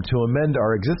legal team to amend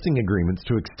our existing agreements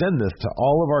to extend this to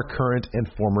all of our current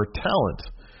and former talent.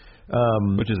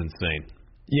 Which is insane.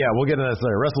 Yeah, we'll get into that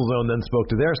later. WrestleZone then spoke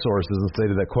to their sources and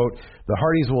stated that, quote, the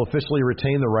Hardys will officially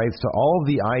retain the rights to all of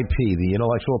the IP, the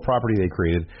intellectual property they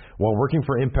created, while working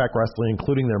for Impact Wrestling,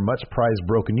 including their much-prized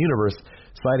Broken Universe,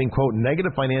 citing, quote,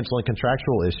 negative financial and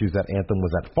contractual issues that Anthem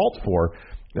was at fault for.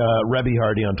 Rebby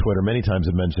Hardy on Twitter many times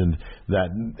had mentioned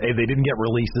that they didn't get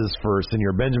releases for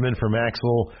Senior Benjamin, for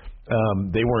Maxwell.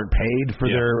 They weren't paid for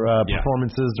their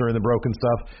performances during the Broken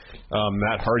stuff.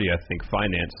 Matt Hardy, I think,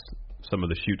 financed some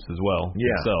of the shoots as well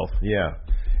himself. Yeah.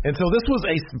 And so this was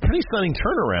a pretty stunning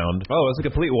turnaround. Oh, it's a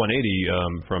complete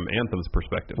 180 from Anthem's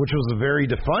perspective. Which was very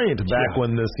defiant back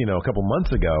when this, a couple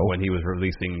months ago. When he was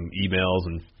releasing emails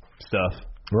and stuff.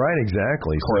 Right,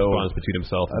 exactly. Correspondence between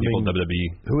himself and people in WWE.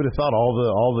 Who would have thought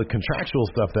all the contractual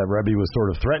stuff that Rebby was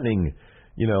sort of threatening,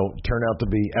 turned out to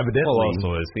be evidently.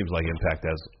 Well, also, it seems like Impact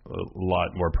has a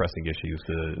lot more pressing issues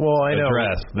to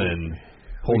address than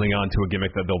holding on to a gimmick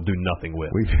that they'll do nothing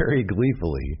with. We very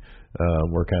gleefully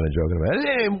were kind of joking about it.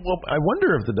 Hey, well, I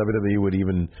wonder if the WWE would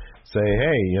even say,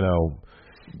 hey,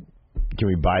 can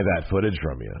we buy that footage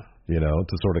from you,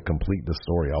 to sort of complete the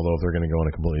story. Although if they're going to go in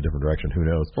a completely different direction, who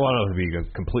knows? Well, I don't know if it would be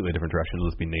a completely different direction. It'll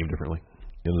just be named differently.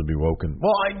 It'll be woken.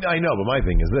 Well, I know, but my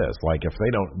thing is this: like, if they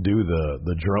don't do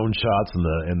the drone shots and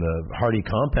the Hardy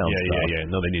compound stuff,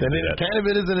 no, they need then to do it that. kind of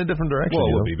it is in a different direction. Well, it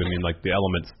you know? would be, but I mean, like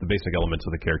the basic elements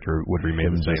of the character would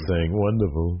remain the Just same. saying,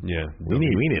 wonderful. Yeah, we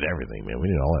need everything, man. We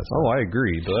need all that stuff. Oh, I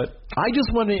agree, but I just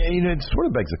wonder. It sort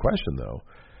of begs the question, though.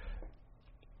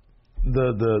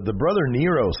 The Brother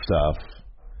Nero stuff.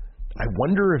 I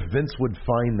wonder if Vince would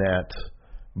find that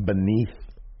beneath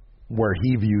where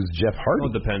he views Jeff Hardy.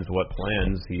 well, it depends what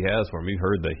plans he has for him. We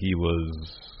heard that he was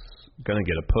going to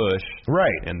get a push,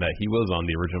 Right. and that he was on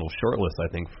the original shortlist,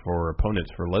 I think, for opponents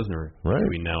for Lesnar Right.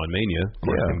 between now and Mania. Of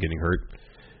course, Yeah. him getting hurt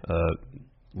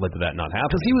led to that not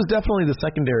happening. Because he was definitely the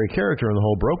secondary character in the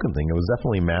whole Broken thing. It was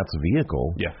definitely Matt's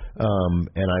vehicle. Yeah.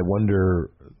 And I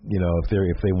wonder,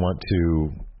 if they want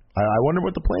to. I wonder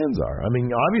what the plans are. I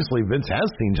mean, obviously Vince has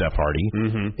seen Jeff Hardy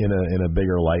in a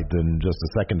bigger light than just a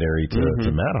secondary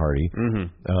to Matt Hardy.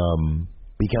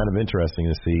 Be kind of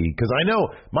interesting to see, because I know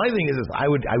my thing is this: I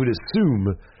would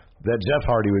assume that Jeff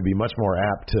Hardy would be much more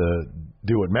apt to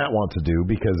do what Matt wants to do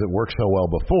because it worked so well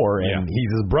before, and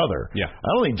he's his brother. Yeah.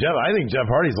 I think Jeff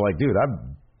Hardy's like, dude, I've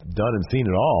done and seen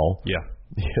it all. Yeah.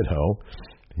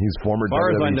 He's former As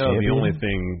far as WWE I know, champion. the only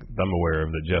thing I'm aware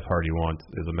of that Jeff Hardy wants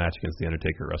is a match against The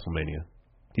Undertaker at WrestleMania.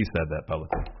 He said that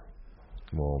publicly.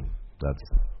 Well, that's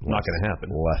Not going to happen.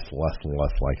 Less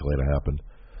likely to happen.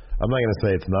 I'm not going to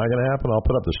say it's not going to happen. I'll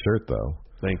put up the shirt, though.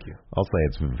 Thank you. I'll say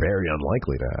it's very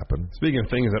unlikely to happen. Speaking of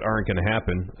things that aren't going to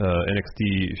happen, NXT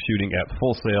shooting at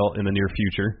Full Sail in the near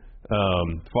future.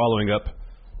 Following up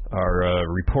our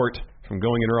report from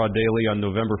Going in Raw Daily on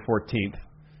November 14th,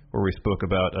 where we spoke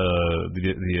about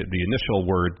the initial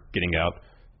word getting out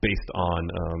based on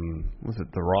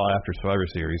the Raw after Survivor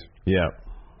Series. Yeah.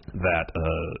 That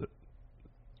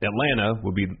Atlanta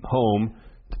would be home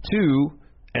to 2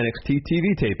 NXT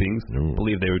TV tapings. I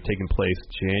believe they were taking place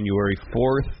January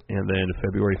 4th and then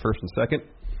February 1st and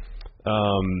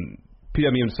 2nd.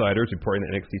 PW Insiders reporting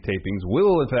that NXT tapings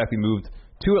will in fact be moved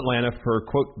to Atlanta for,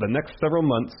 quote, the next several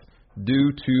months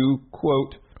due to,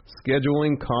 quote,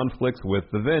 scheduling conflicts with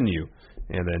the venue.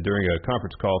 And then during a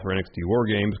conference call for NXT War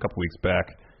Games a couple weeks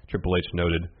back, Triple H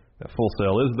noted that Full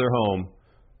Sail is their home,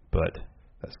 but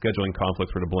scheduling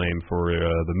conflicts were to blame for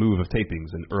the move of tapings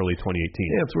in early 2018.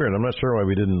 Yeah, it's weird. I'm not sure why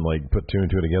we didn't put 2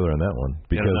 and 2 together on that one,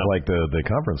 because the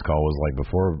conference call was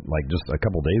before, just a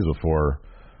couple days before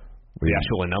the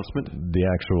actual announcement.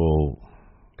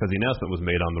 Because the announcement was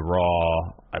made on the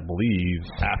Raw, I believe,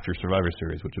 after Survivor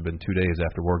Series, which would have been 2 days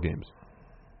after War Games.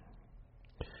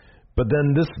 But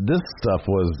then this stuff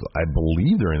was, I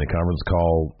believe, during the conference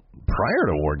call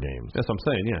prior to War Games. That's what I'm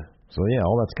saying, yeah. So yeah,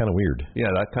 all that's kind of weird. Yeah,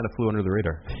 that kind of flew under the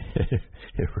radar.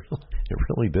 it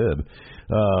really did.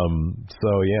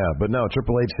 So yeah, but no,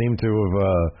 Triple H seemed to have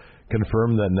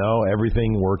confirmed that no,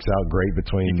 everything works out great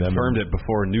between them. Confirmed it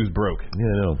before news broke.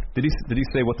 Yeah, no. Did he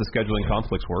say what the scheduling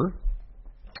conflicts were?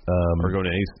 Or go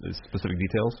into any specific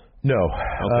details? No,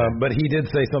 Okay. but he did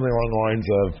say something along the lines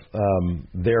of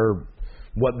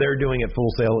what they're doing at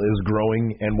Full Sail is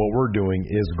growing, and what we're doing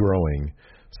is growing.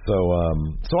 So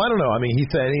I don't know. I mean, he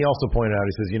said, and he also pointed out,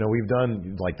 he says, we've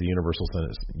done the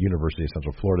University of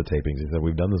Central Florida tapings. He said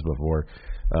we've done this before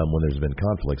when there's been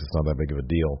conflicts. It's not that big of a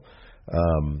deal.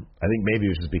 I think maybe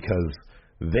it was just because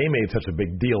they made such a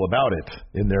big deal about it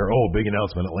in their big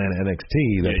announcement, Atlanta NXT,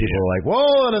 that people were like,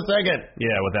 whoa, in a second.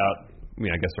 Yeah,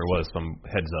 I guess there was some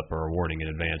heads up or a warning in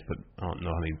advance, but I don't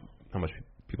know how much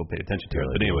people paid attention to it.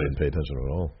 But anyway, didn't pay attention at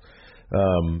all.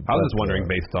 I was just wondering,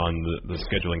 based on the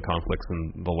scheduling conflicts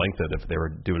and the length of it, if they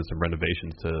were doing some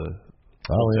renovations to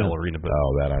Full Arena. But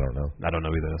that I don't know. I don't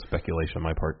know either. That's speculation on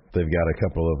my part. They've got a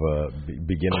couple of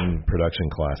beginning production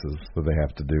classes that they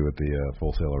have to do at the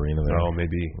Full Sail Arena there. Oh,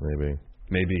 maybe.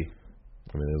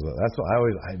 I mean, that's what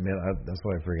that's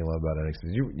what I freaking love about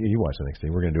NXT. You watch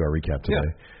NXT. We're gonna do our recap today.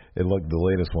 Yeah. The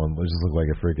latest one. It just looked like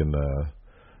a freaking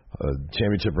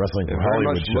championship wrestling from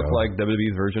Hollywood very much show. Looked like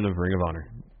WWE's version of Ring of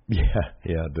Honor. Yeah,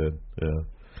 it did. Yeah.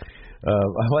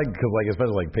 I like because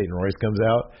especially Peyton Royce comes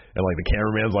out and the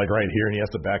cameraman's right here and he has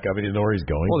to back up and he doesn't know where he's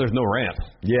going. Well, there's no ramp.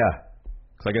 Yeah.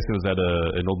 Because I guess it was at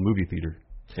an old movie theater.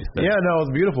 Yeah, no, it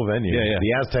was a beautiful venue. Yeah.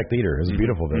 The Aztec Theater is a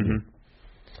beautiful venue.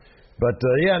 But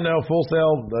Full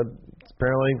Sail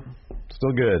apparently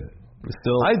still good.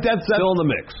 Still in the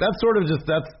mix. That's sort of just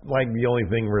the only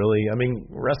thing really. I mean,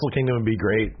 Wrestle Kingdom would be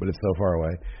great, but it's so far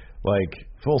away.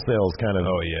 Full Sail is kind of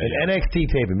an NXT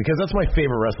taping, because that's my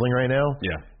favorite wrestling right now.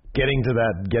 Yeah. Getting to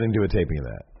a taping of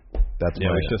that. That's we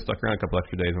should have stuck around a couple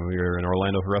extra days when we were in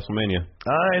Orlando for WrestleMania.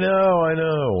 I know.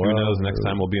 Who knows? Next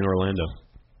time we'll be in Orlando.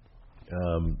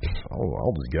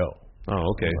 I'll just go. Oh,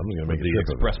 okay. I'm just gonna make the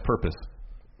express purpose.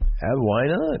 Why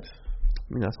not?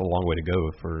 I mean, that's a long way to go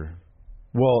for...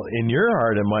 Well, in your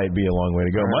heart, it might be a long way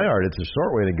to go. In my heart, it's a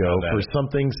short way to go for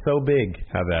something so big.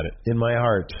 Have at it. In my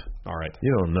heart. All right.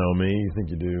 You don't know me. You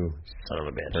think you do. Son of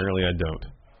a bitch. Apparently I don't.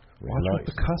 Watch out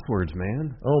the cuss words,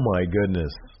 man. Oh, my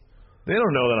goodness. They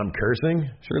don't know that I'm cursing.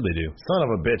 Sure they do. Son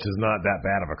of a bitch is not that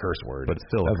bad of a curse word. But it's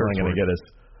still That's a curse not going to word. get us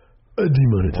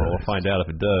demonetized. Well, we'll find out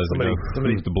if it does.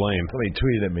 Somebody's to blame. Somebody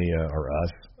tweeted at me, or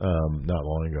us, not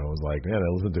long ago. It was like, man, I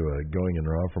listened to a Going in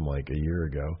Raw from like a year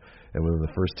ago, and within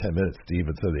the first 10 minutes, Steve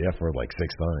had said the F word like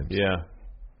 6 times. Yeah.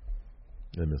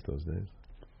 I miss those days.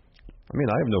 I mean,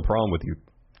 I have no problem with you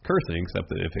cursing, except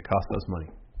that if it costs us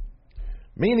money.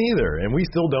 Me neither, and we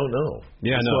still don't know.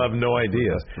 Yeah, we still have no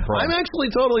idea. I'm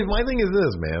actually totally. My thing is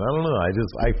this, man. I don't know.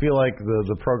 I feel like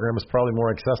the program is probably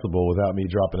more accessible without me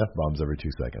dropping F-bombs every 2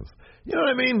 seconds. You know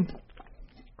what I mean?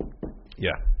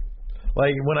 Yeah.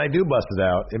 Like when I do bust it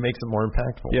out, it makes it more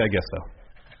impactful. Yeah, I guess so.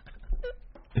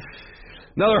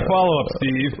 Another follow-up,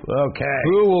 Steve. Okay.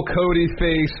 Who will Cody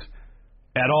face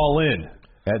at All In?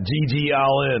 At GG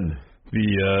All In.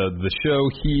 The show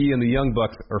he and the Young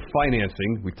Bucks are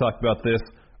financing. We talked about this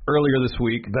earlier this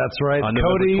week. That's right. On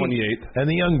Cody November 28th. And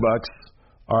the Young Bucks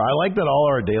are. I like that all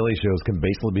our daily shows can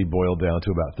basically be boiled down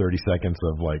to about 30 seconds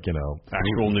of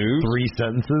actual news. 3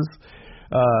 sentences.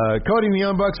 Cody and the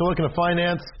Young Bucks are looking to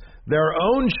finance their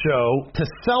own show to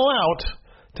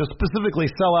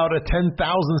specifically sell out a 10,000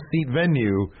 seat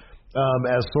venue.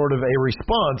 As sort of a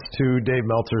response to Dave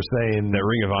Meltzer saying that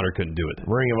Ring of Honor couldn't do it.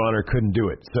 Ring of Honor couldn't do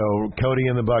it. So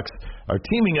Cody and the Bucks are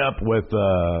teaming up with.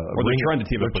 They're trying to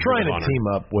team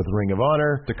up with Ring of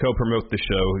Honor to co-promote the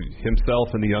show.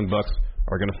 Himself and the Young Bucks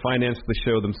are going to finance the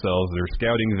show themselves. They're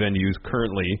scouting venues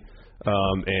currently,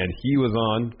 and he was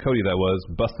on Cody. That was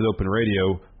Busted Open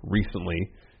Radio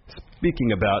recently,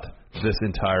 speaking about this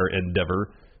entire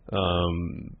endeavor.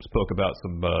 Spoke about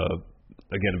some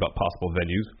about possible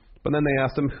venues. But then they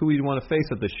asked him who he'd want to face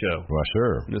at the show. Well,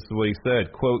 sure. And this is what he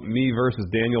said, quote, me versus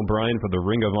Daniel Bryan for the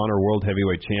Ring of Honor World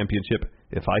Heavyweight Championship.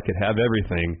 If I could have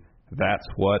everything, that's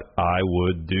what I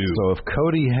would do. So if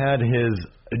Cody had his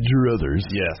druthers,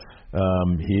 yes,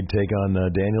 he'd take on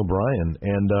Daniel Bryan.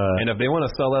 And if they want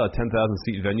to sell out a 10,000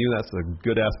 seat venue, that's a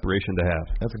good aspiration to have.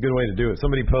 That's a good way to do it.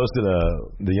 Somebody posted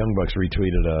the Young Bucks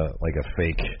retweeted a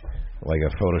fake, like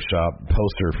a Photoshop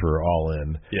poster for All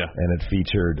In. Yeah. And it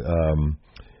featured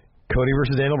Cody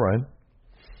versus Daniel Bryan,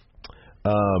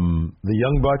 the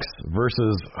Young Bucks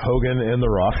versus Hogan and The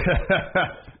Rock,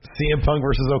 CM Punk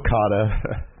versus Okada,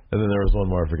 and then there was one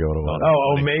more. I forget what it was.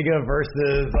 Omega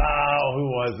versus who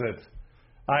was it?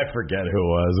 I forget who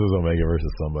it was. It was Omega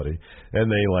versus somebody,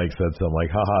 and they said something like,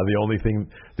 "Haha, the only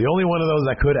one of those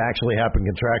that could actually happen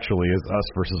contractually is us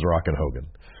versus Rock and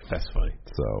Hogan." That's funny.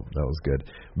 So that was good,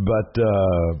 but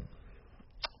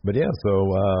yeah,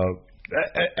 so.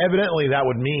 Evidently, that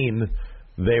would mean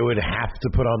they would have to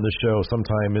put on the show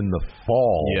sometime in the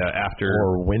fall. Yeah, after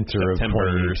or winter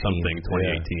September of 2018. or something,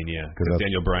 2018, yeah. Because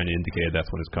Daniel Bryan indicated that's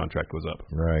when his contract was up.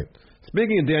 Right.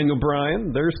 Speaking of Daniel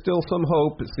Bryan, there's still some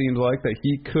hope, it seems like, that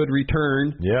he could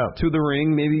return to the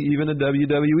ring, maybe even a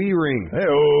WWE ring.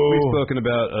 Hey-oh. We've spoken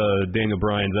about Daniel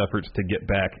Bryan's efforts to get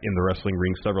back in the wrestling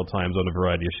ring several times on a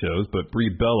variety of shows, but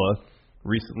Brie Bella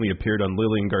recently appeared on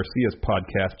Lillian Garcia's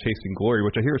podcast, Chasing Glory,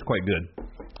 which I hear is quite good.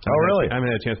 Oh, really? I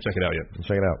haven't had a chance to check it out yet.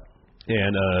 Check it out.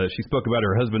 And she spoke about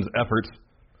her husband's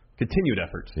continued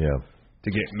efforts, to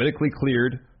get medically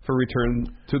cleared for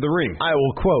return to the ring. I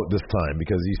will quote this time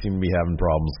because you seem to be having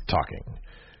problems talking.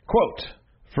 Quote,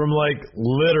 from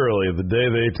literally the day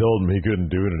they told him he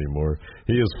couldn't do it anymore,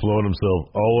 he has flown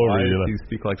himself all over the United States.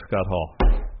 You speak like Scott Hall.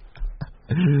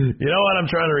 You know what? I'm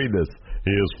trying to read this. He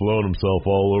has flown himself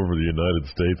all over the United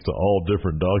States to all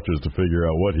different doctors to figure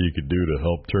out what he could do to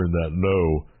help turn that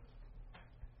no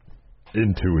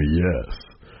into a yes.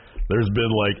 There's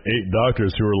been 8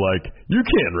 doctors who are like, you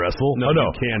can wrestle. No,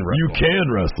 you can wrestle. You can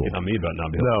wrestle. Not me about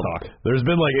not being able to talk. There's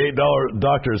been 8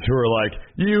 doctors who are like,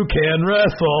 you can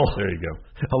wrestle. There you go.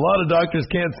 A lot of doctors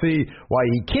can't see why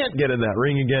he can't get in that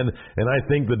ring again, and I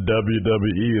think the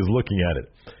WWE is looking at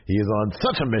it. He is on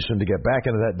such a mission to get back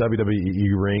into that WWE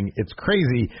ring. It's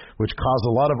crazy, which caused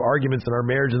a lot of arguments in our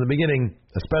marriage in the beginning,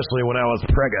 especially when I was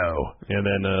prego. And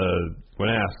then when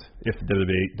asked if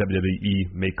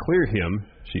WWE may clear him,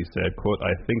 she said, quote,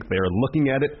 I think they are looking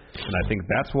at it, and I think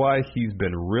that's why he's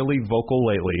been really vocal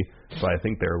lately, but I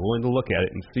think they're willing to look at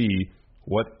it and see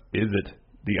what is it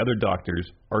the other doctors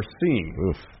are seeing.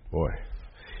 Oof, boy.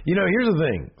 You know, here's the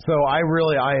thing. So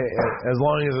as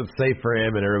long as it's safe for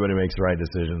him and everybody makes the right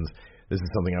decisions, this is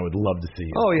something I would love to see.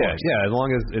 Oh, yeah. As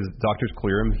long as doctors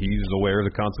clear him, he's aware of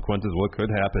the consequences, what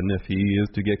could happen if he is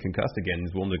to get concussed again.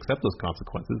 He's willing to accept those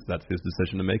consequences. That's his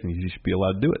decision to make, and he should be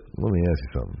allowed to do it. Let me ask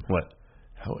you something. What?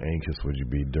 How anxious would you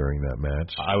be during that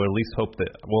match? I would at least hope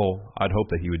that, I'd hope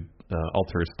that he would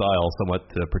alter his style somewhat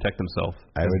to protect himself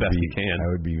as best he can. I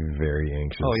would be very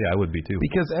anxious. Oh, yeah, I would be too.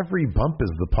 Because every bump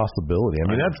is the possibility. I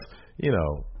mean, that's,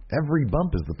 every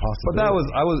bump is the possibility.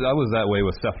 But I was that way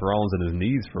with Seth Rollins and his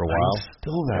knees for a while. I'm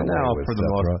still that way now with for the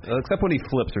Seth most, Rollins. except when he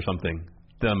flips or something.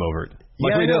 Then I'm over it.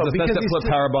 Yeah, Like when he does the because step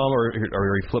flip powerbomb or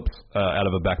he flips out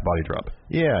of a back body drop.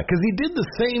 Yeah, because he did the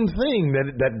same thing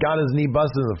that got his knee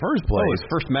busted in the first place. Oh, his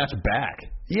first match back.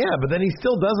 Yeah, but then he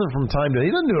still does it from time to.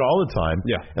 He doesn't do it all the time.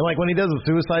 Yeah. And like when he does a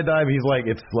suicide dive, he's like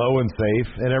it's slow and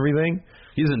safe and everything.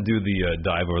 He doesn't do the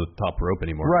dive over the top rope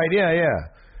anymore. Right. Yeah.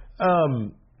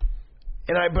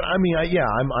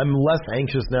 I'm less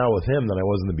anxious now with him than I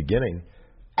was in the beginning.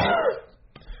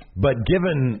 But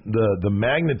given the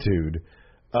magnitude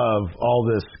of all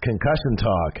this concussion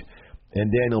talk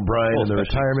and Daniel Bryan and the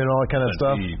retirement and all that kind of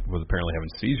stuff. He was apparently having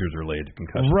seizures related to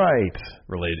concussion. Right.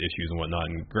 Related issues and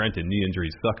whatnot. And granted, knee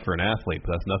injuries suck for an athlete,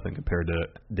 but that's nothing compared to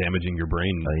damaging your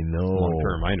brain long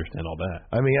term. I understand all that.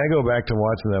 I mean, I go back to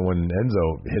watching that when Enzo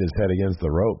hit his head against the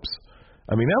ropes.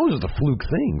 I mean, that was just a fluke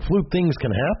thing. Fluke things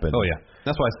can happen. Oh, yeah.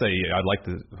 That's why I say I'd like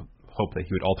to hope that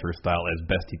he would alter his style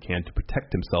as best he can to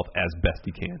protect himself as best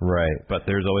he can. Right. But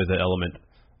there's always that element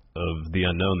of the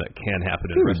unknown that can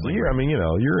happen in wrestling. I mean,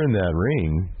 you're in that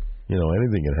ring.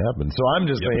 Anything can happen. So I'm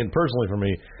just saying, personally for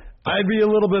me, I'd be a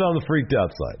little bit on the freaked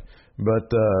out side.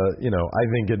 But, I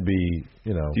think it'd be,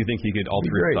 Do you think he could alter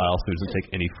his style so he doesn't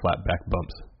take any flat back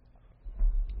bumps?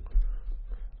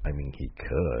 I mean, he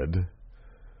could.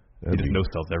 He just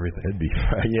no-sells everything. It'd be,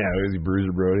 is he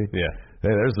Bruiser Brody? Yeah.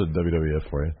 Hey, there's the WWF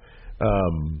for you.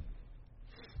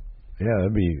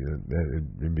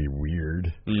 It'd be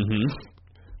weird. Mm-hmm.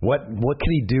 What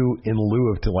could he do in lieu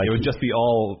of to like? It would just be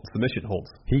all submission holds.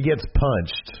 He gets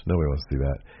punched. Nobody wants to see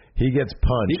that. He gets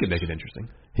punched. He could make it interesting.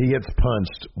 He gets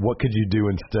punched. What could you do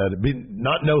instead?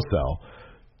 Not no sell.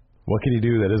 What can you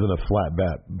do that isn't a flat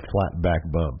back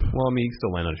bump? Well, I mean, he can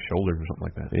still land on his shoulders or something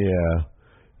like that. Yeah.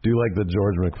 Do like the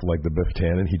like the Biff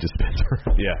Tannen. He just spins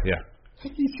around. Yeah.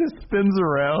 He just spins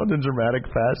around in dramatic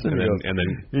fashion. And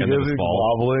then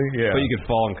fall. Wobbling. Yeah. But you could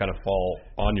fall and kind of fall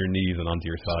on your knees and onto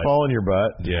your side. Fall on your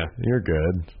butt. Yeah. You're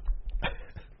good.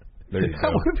 There you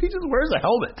go. What if he just wears a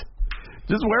helmet?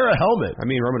 Just wear a helmet. I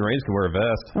mean, Roman Reigns can wear a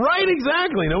vest. Right,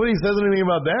 exactly. Nobody says anything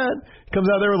about that. He comes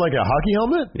out there with like a hockey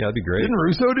helmet. Yeah, that'd be great. Didn't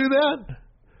Russo do that?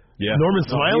 Yeah. Norman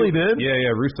Smiley did.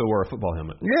 Yeah, Russo wore a football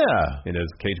helmet. Yeah. In his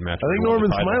cage match. I think Norman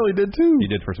Smiley did too. He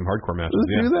did for some hardcore matches.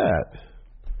 Let's do that.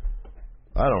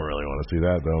 I don't really want to see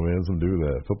that though, man. Some dude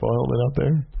with a football helmet out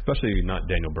there. Especially not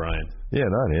Daniel Bryan. Yeah,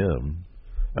 not him.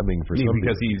 I mean,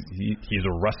 because he's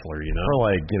a wrestler, Or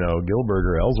like Gilbert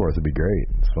or Ellsworth would be great.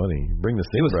 It's funny. Bring the.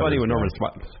 It was funny when Norman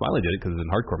Smiley did it because it's in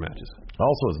hardcore matches.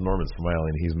 Also, it's Norman Smiley,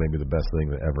 and he's maybe the best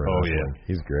thing that ever. Oh yeah,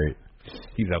 he's great.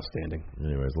 He's outstanding.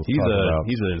 Anyways, let's talk about.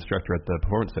 He's an instructor at the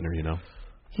Performance Center, Yeah,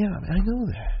 I know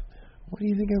that. What do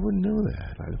you think I wouldn't know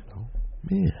that? I don't know.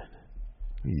 Man,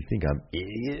 you think I'm an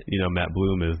idiot? Matt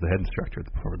Bloom is the head instructor at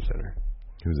the Performance Center.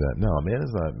 Who's that? No, man,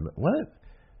 it's not. What?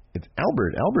 It's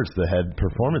Albert. Albert's the head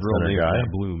Performance Center guy.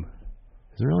 Matt Bloom.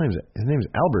 His name is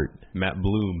Albert. Matt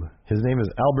Bloom. His name is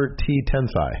Albert T.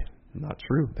 Tensai. Not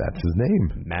true. That's his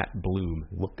name. Matt Bloom.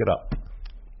 Look it up.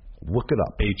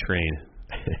 A-Train.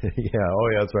 Yeah. Oh,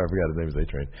 yeah. That's right. I forgot his name is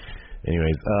A-Train.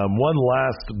 Anyways, one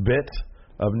last bit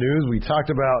of news. We talked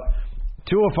about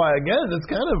 205 again. It's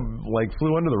kind of like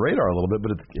flew under the radar a little bit,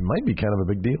 but it might be kind of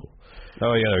a big deal.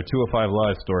 Oh, yeah. Their 205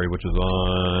 Live story, which was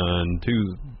on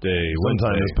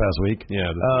Wednesday this past week.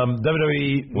 Yeah.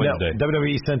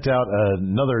 WWE sent out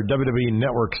another WWE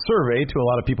Network survey to a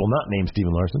lot of people not named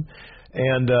Steven Larson.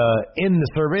 And in the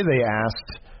survey, they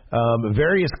asked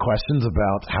various questions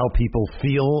about how people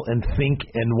feel and think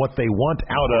and what they want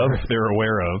out of. Or if they're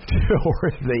aware of.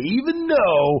 Or if they even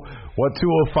know what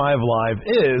 205 Live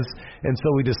is. And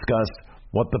so we discussed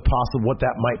what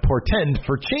that might portend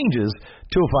for changes.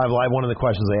 205 Live, one of the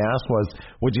questions they asked was,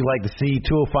 would you like to see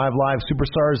 205 Live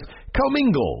superstars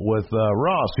commingle with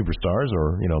Raw superstars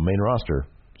or, main roster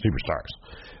superstars?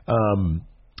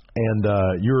 And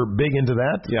you're big into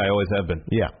that? Yeah, I always have been.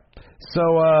 Yeah. So,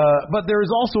 but there's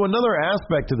also another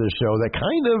aspect to this show that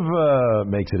kind of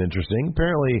makes it interesting.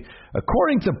 Apparently,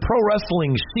 according to Pro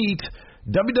Wrestling Sheet,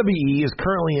 WWE is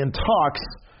currently in talks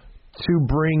to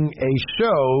bring a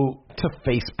show to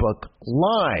Facebook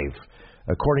Live.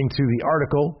 According to the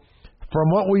article, From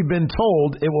what we've been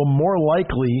told, it will more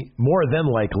than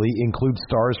likely, include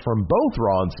stars from both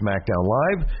Raw and SmackDown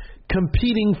Live,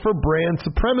 competing for brand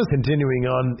supremacy. Continuing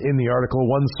on in the article,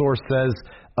 one source says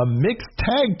a mixed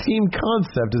tag team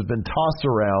concept has been tossed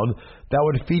around that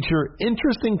would feature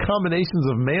interesting combinations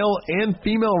of male and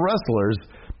female wrestlers,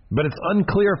 but it's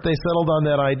unclear if they settled on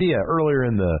that idea. Earlier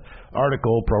in the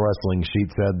article, Pro Wrestling Sheet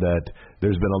said that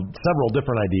there's been several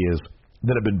different ideas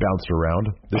that have been bounced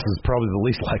around. This is probably the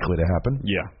least likely to happen.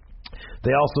 Yeah.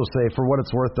 They also say, for what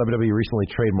it's worth, WWE recently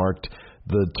trademarked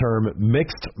the term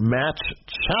Mixed Match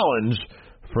Challenge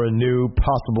for a new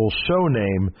possible show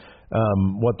name.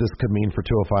 What this could mean for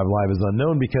 205 Live is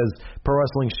unknown, because Pro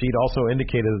Wrestling Sheet also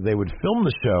indicated that they would film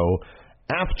the show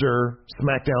after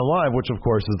SmackDown Live, which of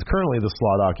course is currently the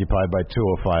slot occupied by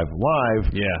 205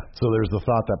 Live. Yeah. So there's the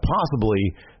thought that possibly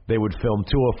they would film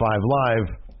 205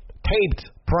 Live taped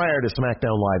prior to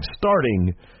SmackDown Live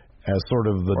starting as sort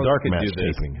of the dark match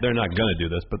taping. They're not going to do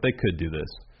this, but they could do this.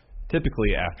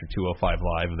 Typically, after 205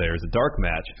 Live, there's a dark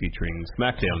match featuring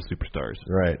SmackDown superstars.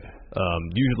 Right.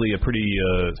 Usually a pretty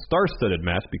star-studded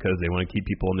match, because they want to keep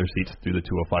people in their seats through the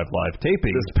 205 Live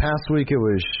taping. This past week, it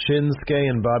was Shinsuke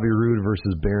and Bobby Roode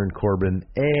versus Baron Corbin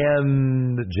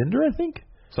and Jinder, I think?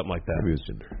 Something like that. Maybe it was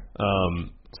Jinder.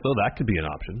 So that could be an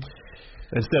option.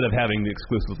 Instead of having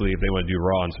exclusively, if they want to do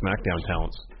Raw and SmackDown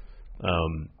talents,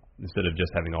 instead of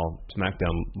just having all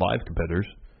SmackDown Live competitors,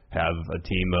 have a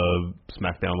team of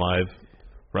SmackDown Live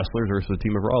wrestlers versus a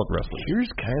team of Raw wrestlers. Here's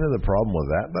kind of the problem with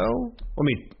that, though. I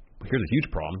mean, here's a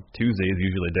huge problem. Tuesday is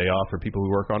usually a day off for people who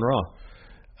work on Raw.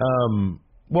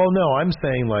 Well, no, I'm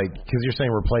saying, like, because you're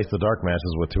saying replace the dark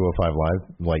matches with 205 Live,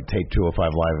 like tape 205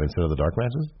 Live instead of the dark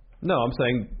matches? No, I'm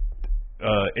saying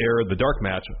air the dark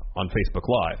match on Facebook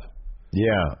Live.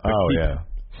 Yeah. Oh, yeah.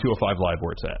 205 Live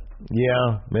where it's at.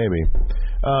 Yeah, maybe.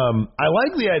 I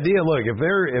like the idea. Look, if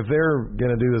they're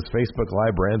gonna do this Facebook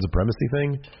Live brand supremacy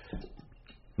thing,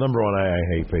 number one, I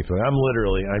hate Facebook. I'm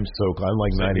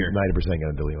like 90%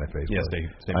 gonna delete my Facebook. Yes, same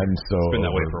I'm so it's been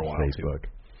that way for a while. Facebook.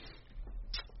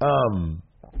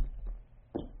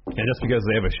 And just because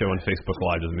they have a show on Facebook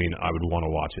Live doesn't mean I would want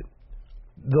to watch it.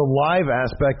 The live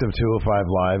aspect of 205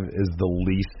 Live is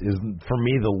for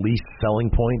me the least selling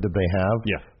point that they have.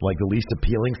 Yeah. Like the least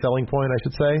appealing selling point, I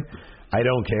should say. I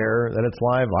don't care that it's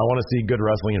live. I want to see good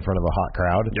wrestling in front of a hot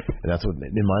crowd. Yep. And that's what,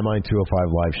 in my mind, 205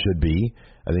 Live should be.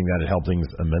 I think that would help things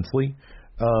immensely.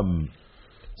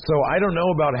 So I don't know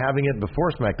about having it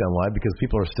before SmackDown Live, because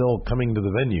people are still coming to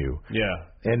the venue. Yeah.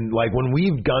 And like when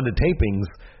we've gone to tapings,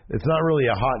 it's not really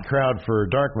a hot crowd for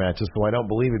dark matches, so I don't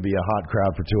believe it'd be a hot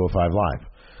crowd for 205 Live.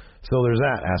 So there's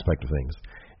that aspect of things.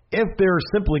 If they're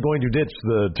simply going to ditch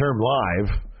the term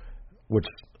live, which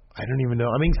I don't even know.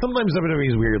 I mean, sometimes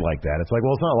WWE is weird like that. It's like,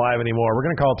 well, it's not live anymore. We're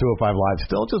going to call it 205 Live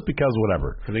still, just because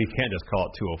whatever. Because you can't just call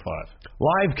it 205.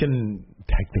 Live can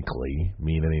technically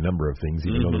mean any number of things,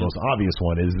 even though the most obvious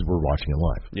one is we're watching it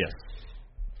live. Yes.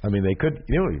 I mean, they could,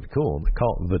 it'd be cool to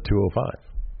call it the 205.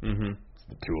 Mm-hmm. It's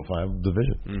the 205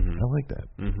 division. Mm-hmm. I like that.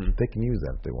 Mm-hmm. They can use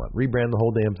that if they want. Rebrand the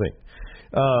whole damn thing.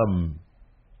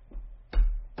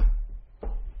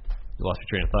 You lost your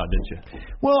train of thought, didn't you?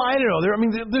 Well, I don't know.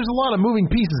 There's a lot of moving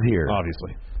pieces here.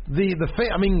 Obviously.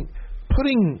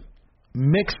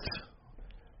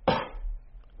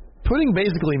 Putting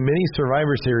basically mini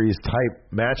Survivor Series type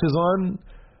matches on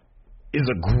is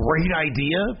a great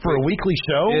idea for a weekly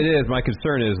show. It is. My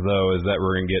concern is that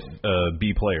we're going to get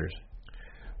B players.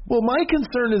 Well, my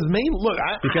concern is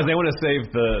because they want to save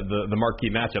the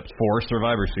marquee matchups for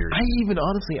Survivor Series. I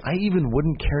even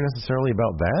wouldn't care necessarily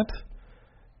about that.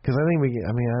 Because I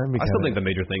still think the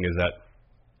major thing is that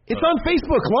it's on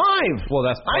Facebook Live. Well,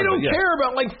 that's I don't care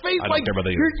about Facebook. I don't care about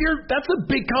that. That's a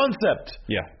big concept.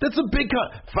 Yeah, that's a big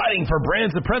fighting for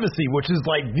brand supremacy, which is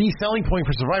like the selling point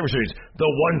for Survivor Series. The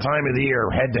one time of the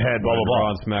year, head to head, blah blah blah.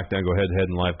 Raw and SmackDown go head to head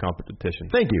in live competition.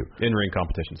 Thank you. In ring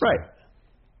competition. Right.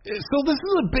 So this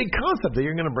is a big concept that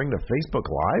you're going to bring to Facebook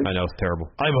Live. I know, it's terrible.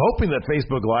 I'm hoping that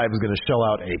Facebook Live is going to shell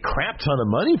out a crap ton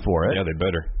of money for it. Yeah, they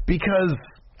better. Because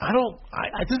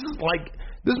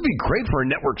this would be great for a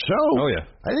network show. Oh, yeah.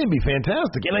 I think it'd be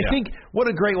fantastic. And I think what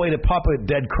a great way to pop a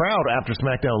dead crowd after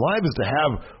SmackDown Live is to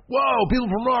have, people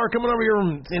from Raw are coming over here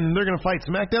and they're going to fight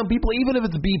SmackDown people, even if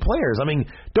it's B players. I mean,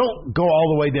 don't go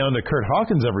all the way down to Kurt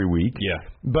Hawkins every week. Yeah.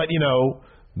 But,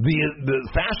 the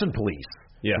Fashion Police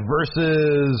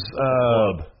versus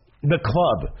the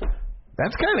Club.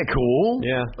 That's kind of cool.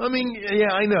 Yeah. I mean,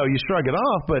 I know you shrug it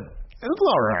off, but It's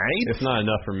all right. It's not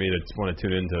enough for me to want to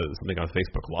tune into something on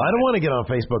Facebook Live. I don't want to get on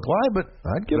Facebook Live, but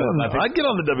I'd get on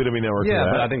the WWE Network. Yeah,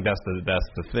 for that. but I think that's the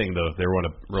thing, though. If they want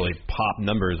to really pop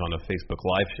numbers on a Facebook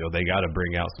Live show, they got to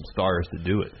bring out some stars to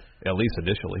do it, at least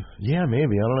initially. Yeah,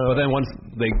 maybe. I don't know. But then once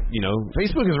they,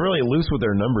 Facebook is really loose with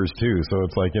their numbers too. So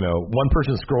it's like one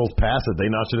person scrolls past it, they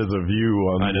notch it as a view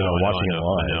on watching it live.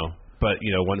 I know. But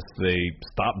once they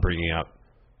stop bringing out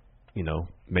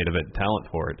main event talent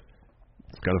for it,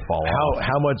 it's going to fall off.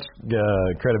 How much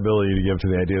credibility do you give to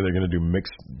the idea they're going to do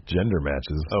mixed gender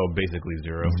matches? Oh, basically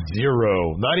zero.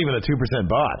 Not even a 2%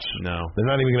 botch. No. They're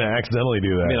not even going to accidentally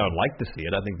do that. I mean, I'd like to see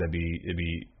it. I think it'd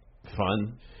be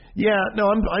fun. Yeah,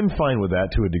 no, I'm fine with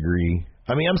that to a degree.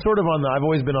 I mean, I'm sort of I've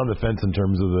always been on the fence in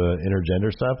terms of the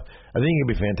intergender stuff. I think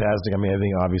it'd be fantastic. I mean, I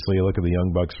think obviously you look at the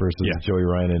Young Bucks versus Joey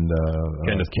Ryan and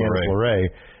Candice LeRae,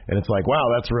 and it's like, wow,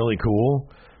 that's really cool.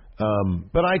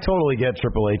 But I totally get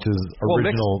Triple H's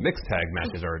original. Mixed tag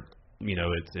matches are,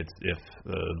 it's if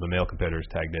the male competitor's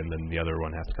tagged in, then the other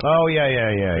one has to come. Oh yeah.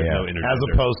 No as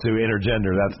opposed to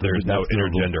intergender, there's no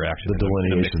intergender action. The delineation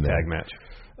in the mixed tag match.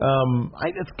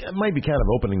 It might be kind of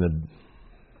opening the.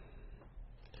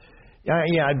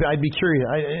 Yeah, I'd be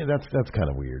curious. That's kind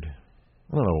of weird. I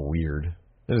don't know, weird.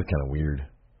 It is kind of weird.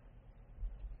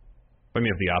 I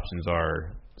mean, if the options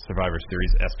are Survivor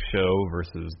Series-esque show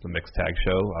versus the mixed tag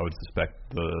show, I would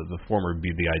suspect the former would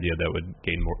be the idea that would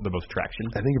gain the most traction.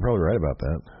 I think you're probably right about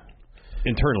that.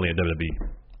 Internally at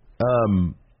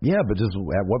WWE. Yeah, but just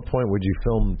at what point would you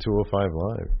film 205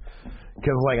 Live?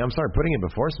 Because, I'm sorry, putting it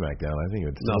before SmackDown, I think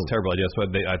it's a terrible idea. So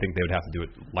I think they would have to do it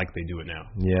like they do it now.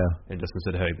 Yeah. And just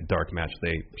instead of having the dark match,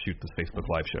 they shoot the Facebook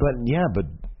Live show. And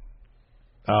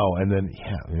then, I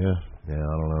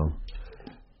don't know.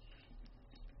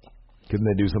 Couldn't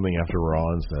they do something after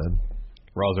Raw instead?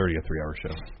 Raw's already a 3-hour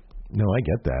show. No, I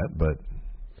get that, but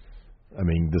I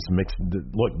mean, this mixed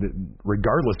look.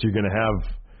 Regardless, you're going to have.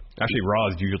 Actually, Raw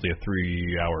is usually a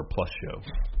 3-hour plus show,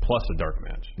 plus a dark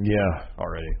match. Yeah.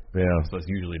 Already. Yeah. So it's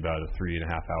usually about a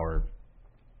 3.5-hour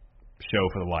show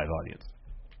for the live audience.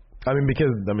 I mean,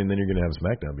 then you're going to have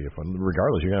SmackDown be a fun.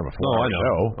 Regardless, you're going to have a 4-hour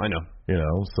show. I know.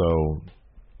 So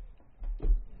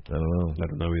I don't know.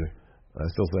 I don't know either. I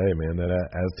still say, man, that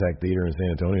Aztec Theater in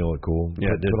San Antonio looked cool.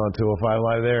 Yeah, put on 205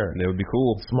 Live there. It would be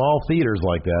cool. Small theaters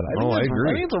like that. I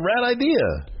agree. I think it's a rad idea.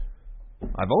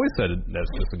 I've always said that's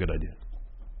just a good idea.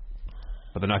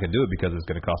 But they're not going to do it because it's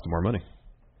going to cost them more money.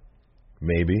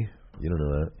 Maybe. You don't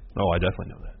know that. Oh, I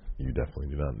definitely know that. You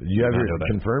definitely do not. Do you have your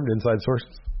confirmed inside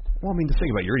sources? Well, I mean, just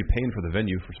think about it. You're already paying for the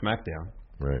venue for SmackDown.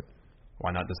 Right.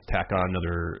 Why not just tack on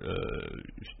another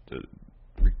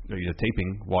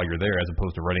taping while you're there as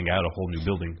opposed to renting out a whole new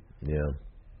building? Yeah.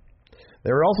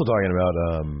 They were also talking about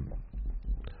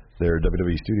their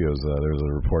WWE studios. There was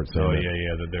a report saying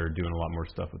that they're doing a lot more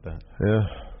stuff with that. Yeah.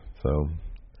 So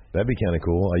that'd be kind of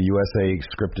cool. A USA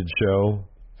scripted show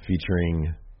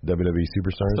featuring WWE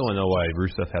superstars. I still don't know why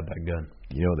Rusev had that gun.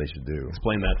 You know what they should do.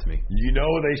 Explain that to me. You know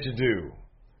what they should do.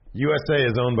 USA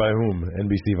is owned by whom?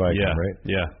 NBC Viacom, right?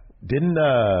 Yeah. Didn't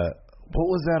what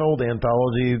was that old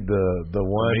anthology? The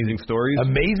one Amazing Stories?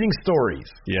 Amazing Stories.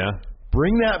 Yeah.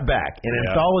 Bring that back. An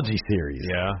anthology series.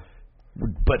 Yeah.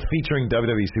 But featuring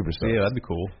WWE superstars. Yeah, that'd be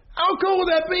cool. How cool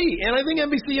would that be? And I think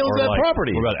NBC owns that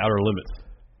property. What about Outer Limits?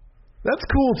 That's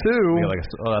cool too. Yeah,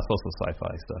 that's also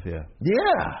sci-fi stuff, yeah.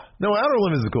 Yeah. No, Outer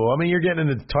Limits is cool. I mean, you're getting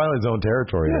into Twilight Zone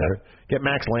territory there. Get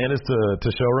Max Landis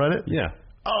to show run it. Yeah.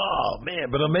 Oh man,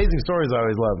 but Amazing Stories I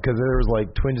always loved because there was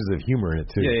twinges of humor in it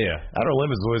too. Yeah. Outer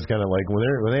Limits was always kind of like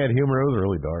when they had humor, it was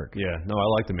really dark. Yeah. No, I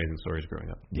liked Amazing Stories growing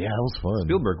up. Yeah, it was fun.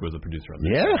 Spielberg was a producer on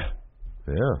that. Yeah.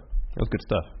 That was good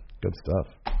stuff. Good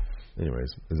stuff. Anyways,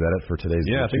 is that it for today's?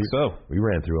 Yeah, I think so. We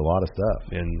ran through a lot of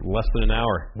stuff in less than an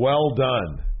hour. Well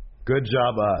done. Good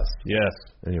job, us. Yes.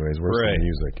 Anyways, where's some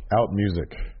music? Out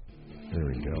music. There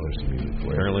we go. There's some music for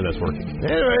you. Apparently that's working.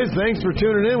 Anyways, thanks for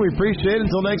tuning in. We appreciate it.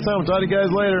 Until next time, we'll talk to you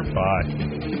guys later. Bye.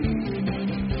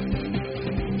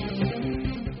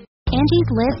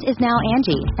 Angie's List is now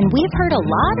Angie, and we've heard a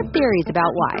lot of theories about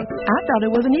why. I thought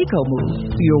it was an eco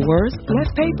move. Your words,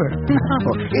 less paper.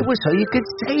 No, it was so you could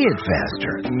say it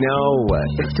faster. No,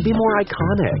 it's to be more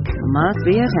iconic. Must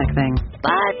be a tech thing.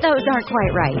 But those aren't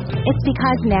quite right. It's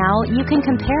because now you can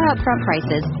compare upfront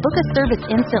prices, book a service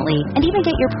instantly, and even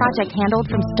get your project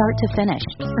handled from start to finish.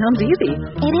 Sounds easy.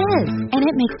 It is, and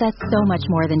it makes us so much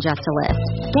more than just a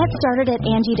list. Get started at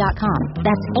Angie.com.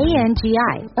 That's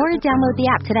ANGI, or download the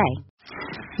app today.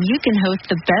 You can host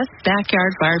the best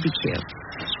backyard barbecue.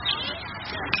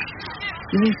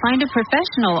 You find a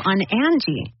professional on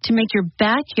Angie to make your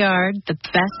backyard the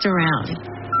best around.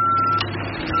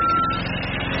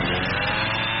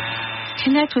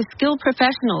 Connect with skilled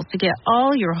professionals to get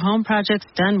all your home projects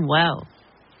done well.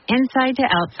 Inside to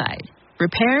outside,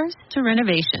 repairs to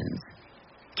renovations.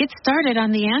 Get started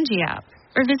on the Angie app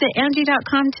or visit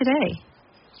Angie.com today.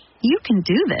 You can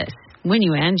do this when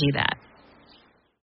you Angie that.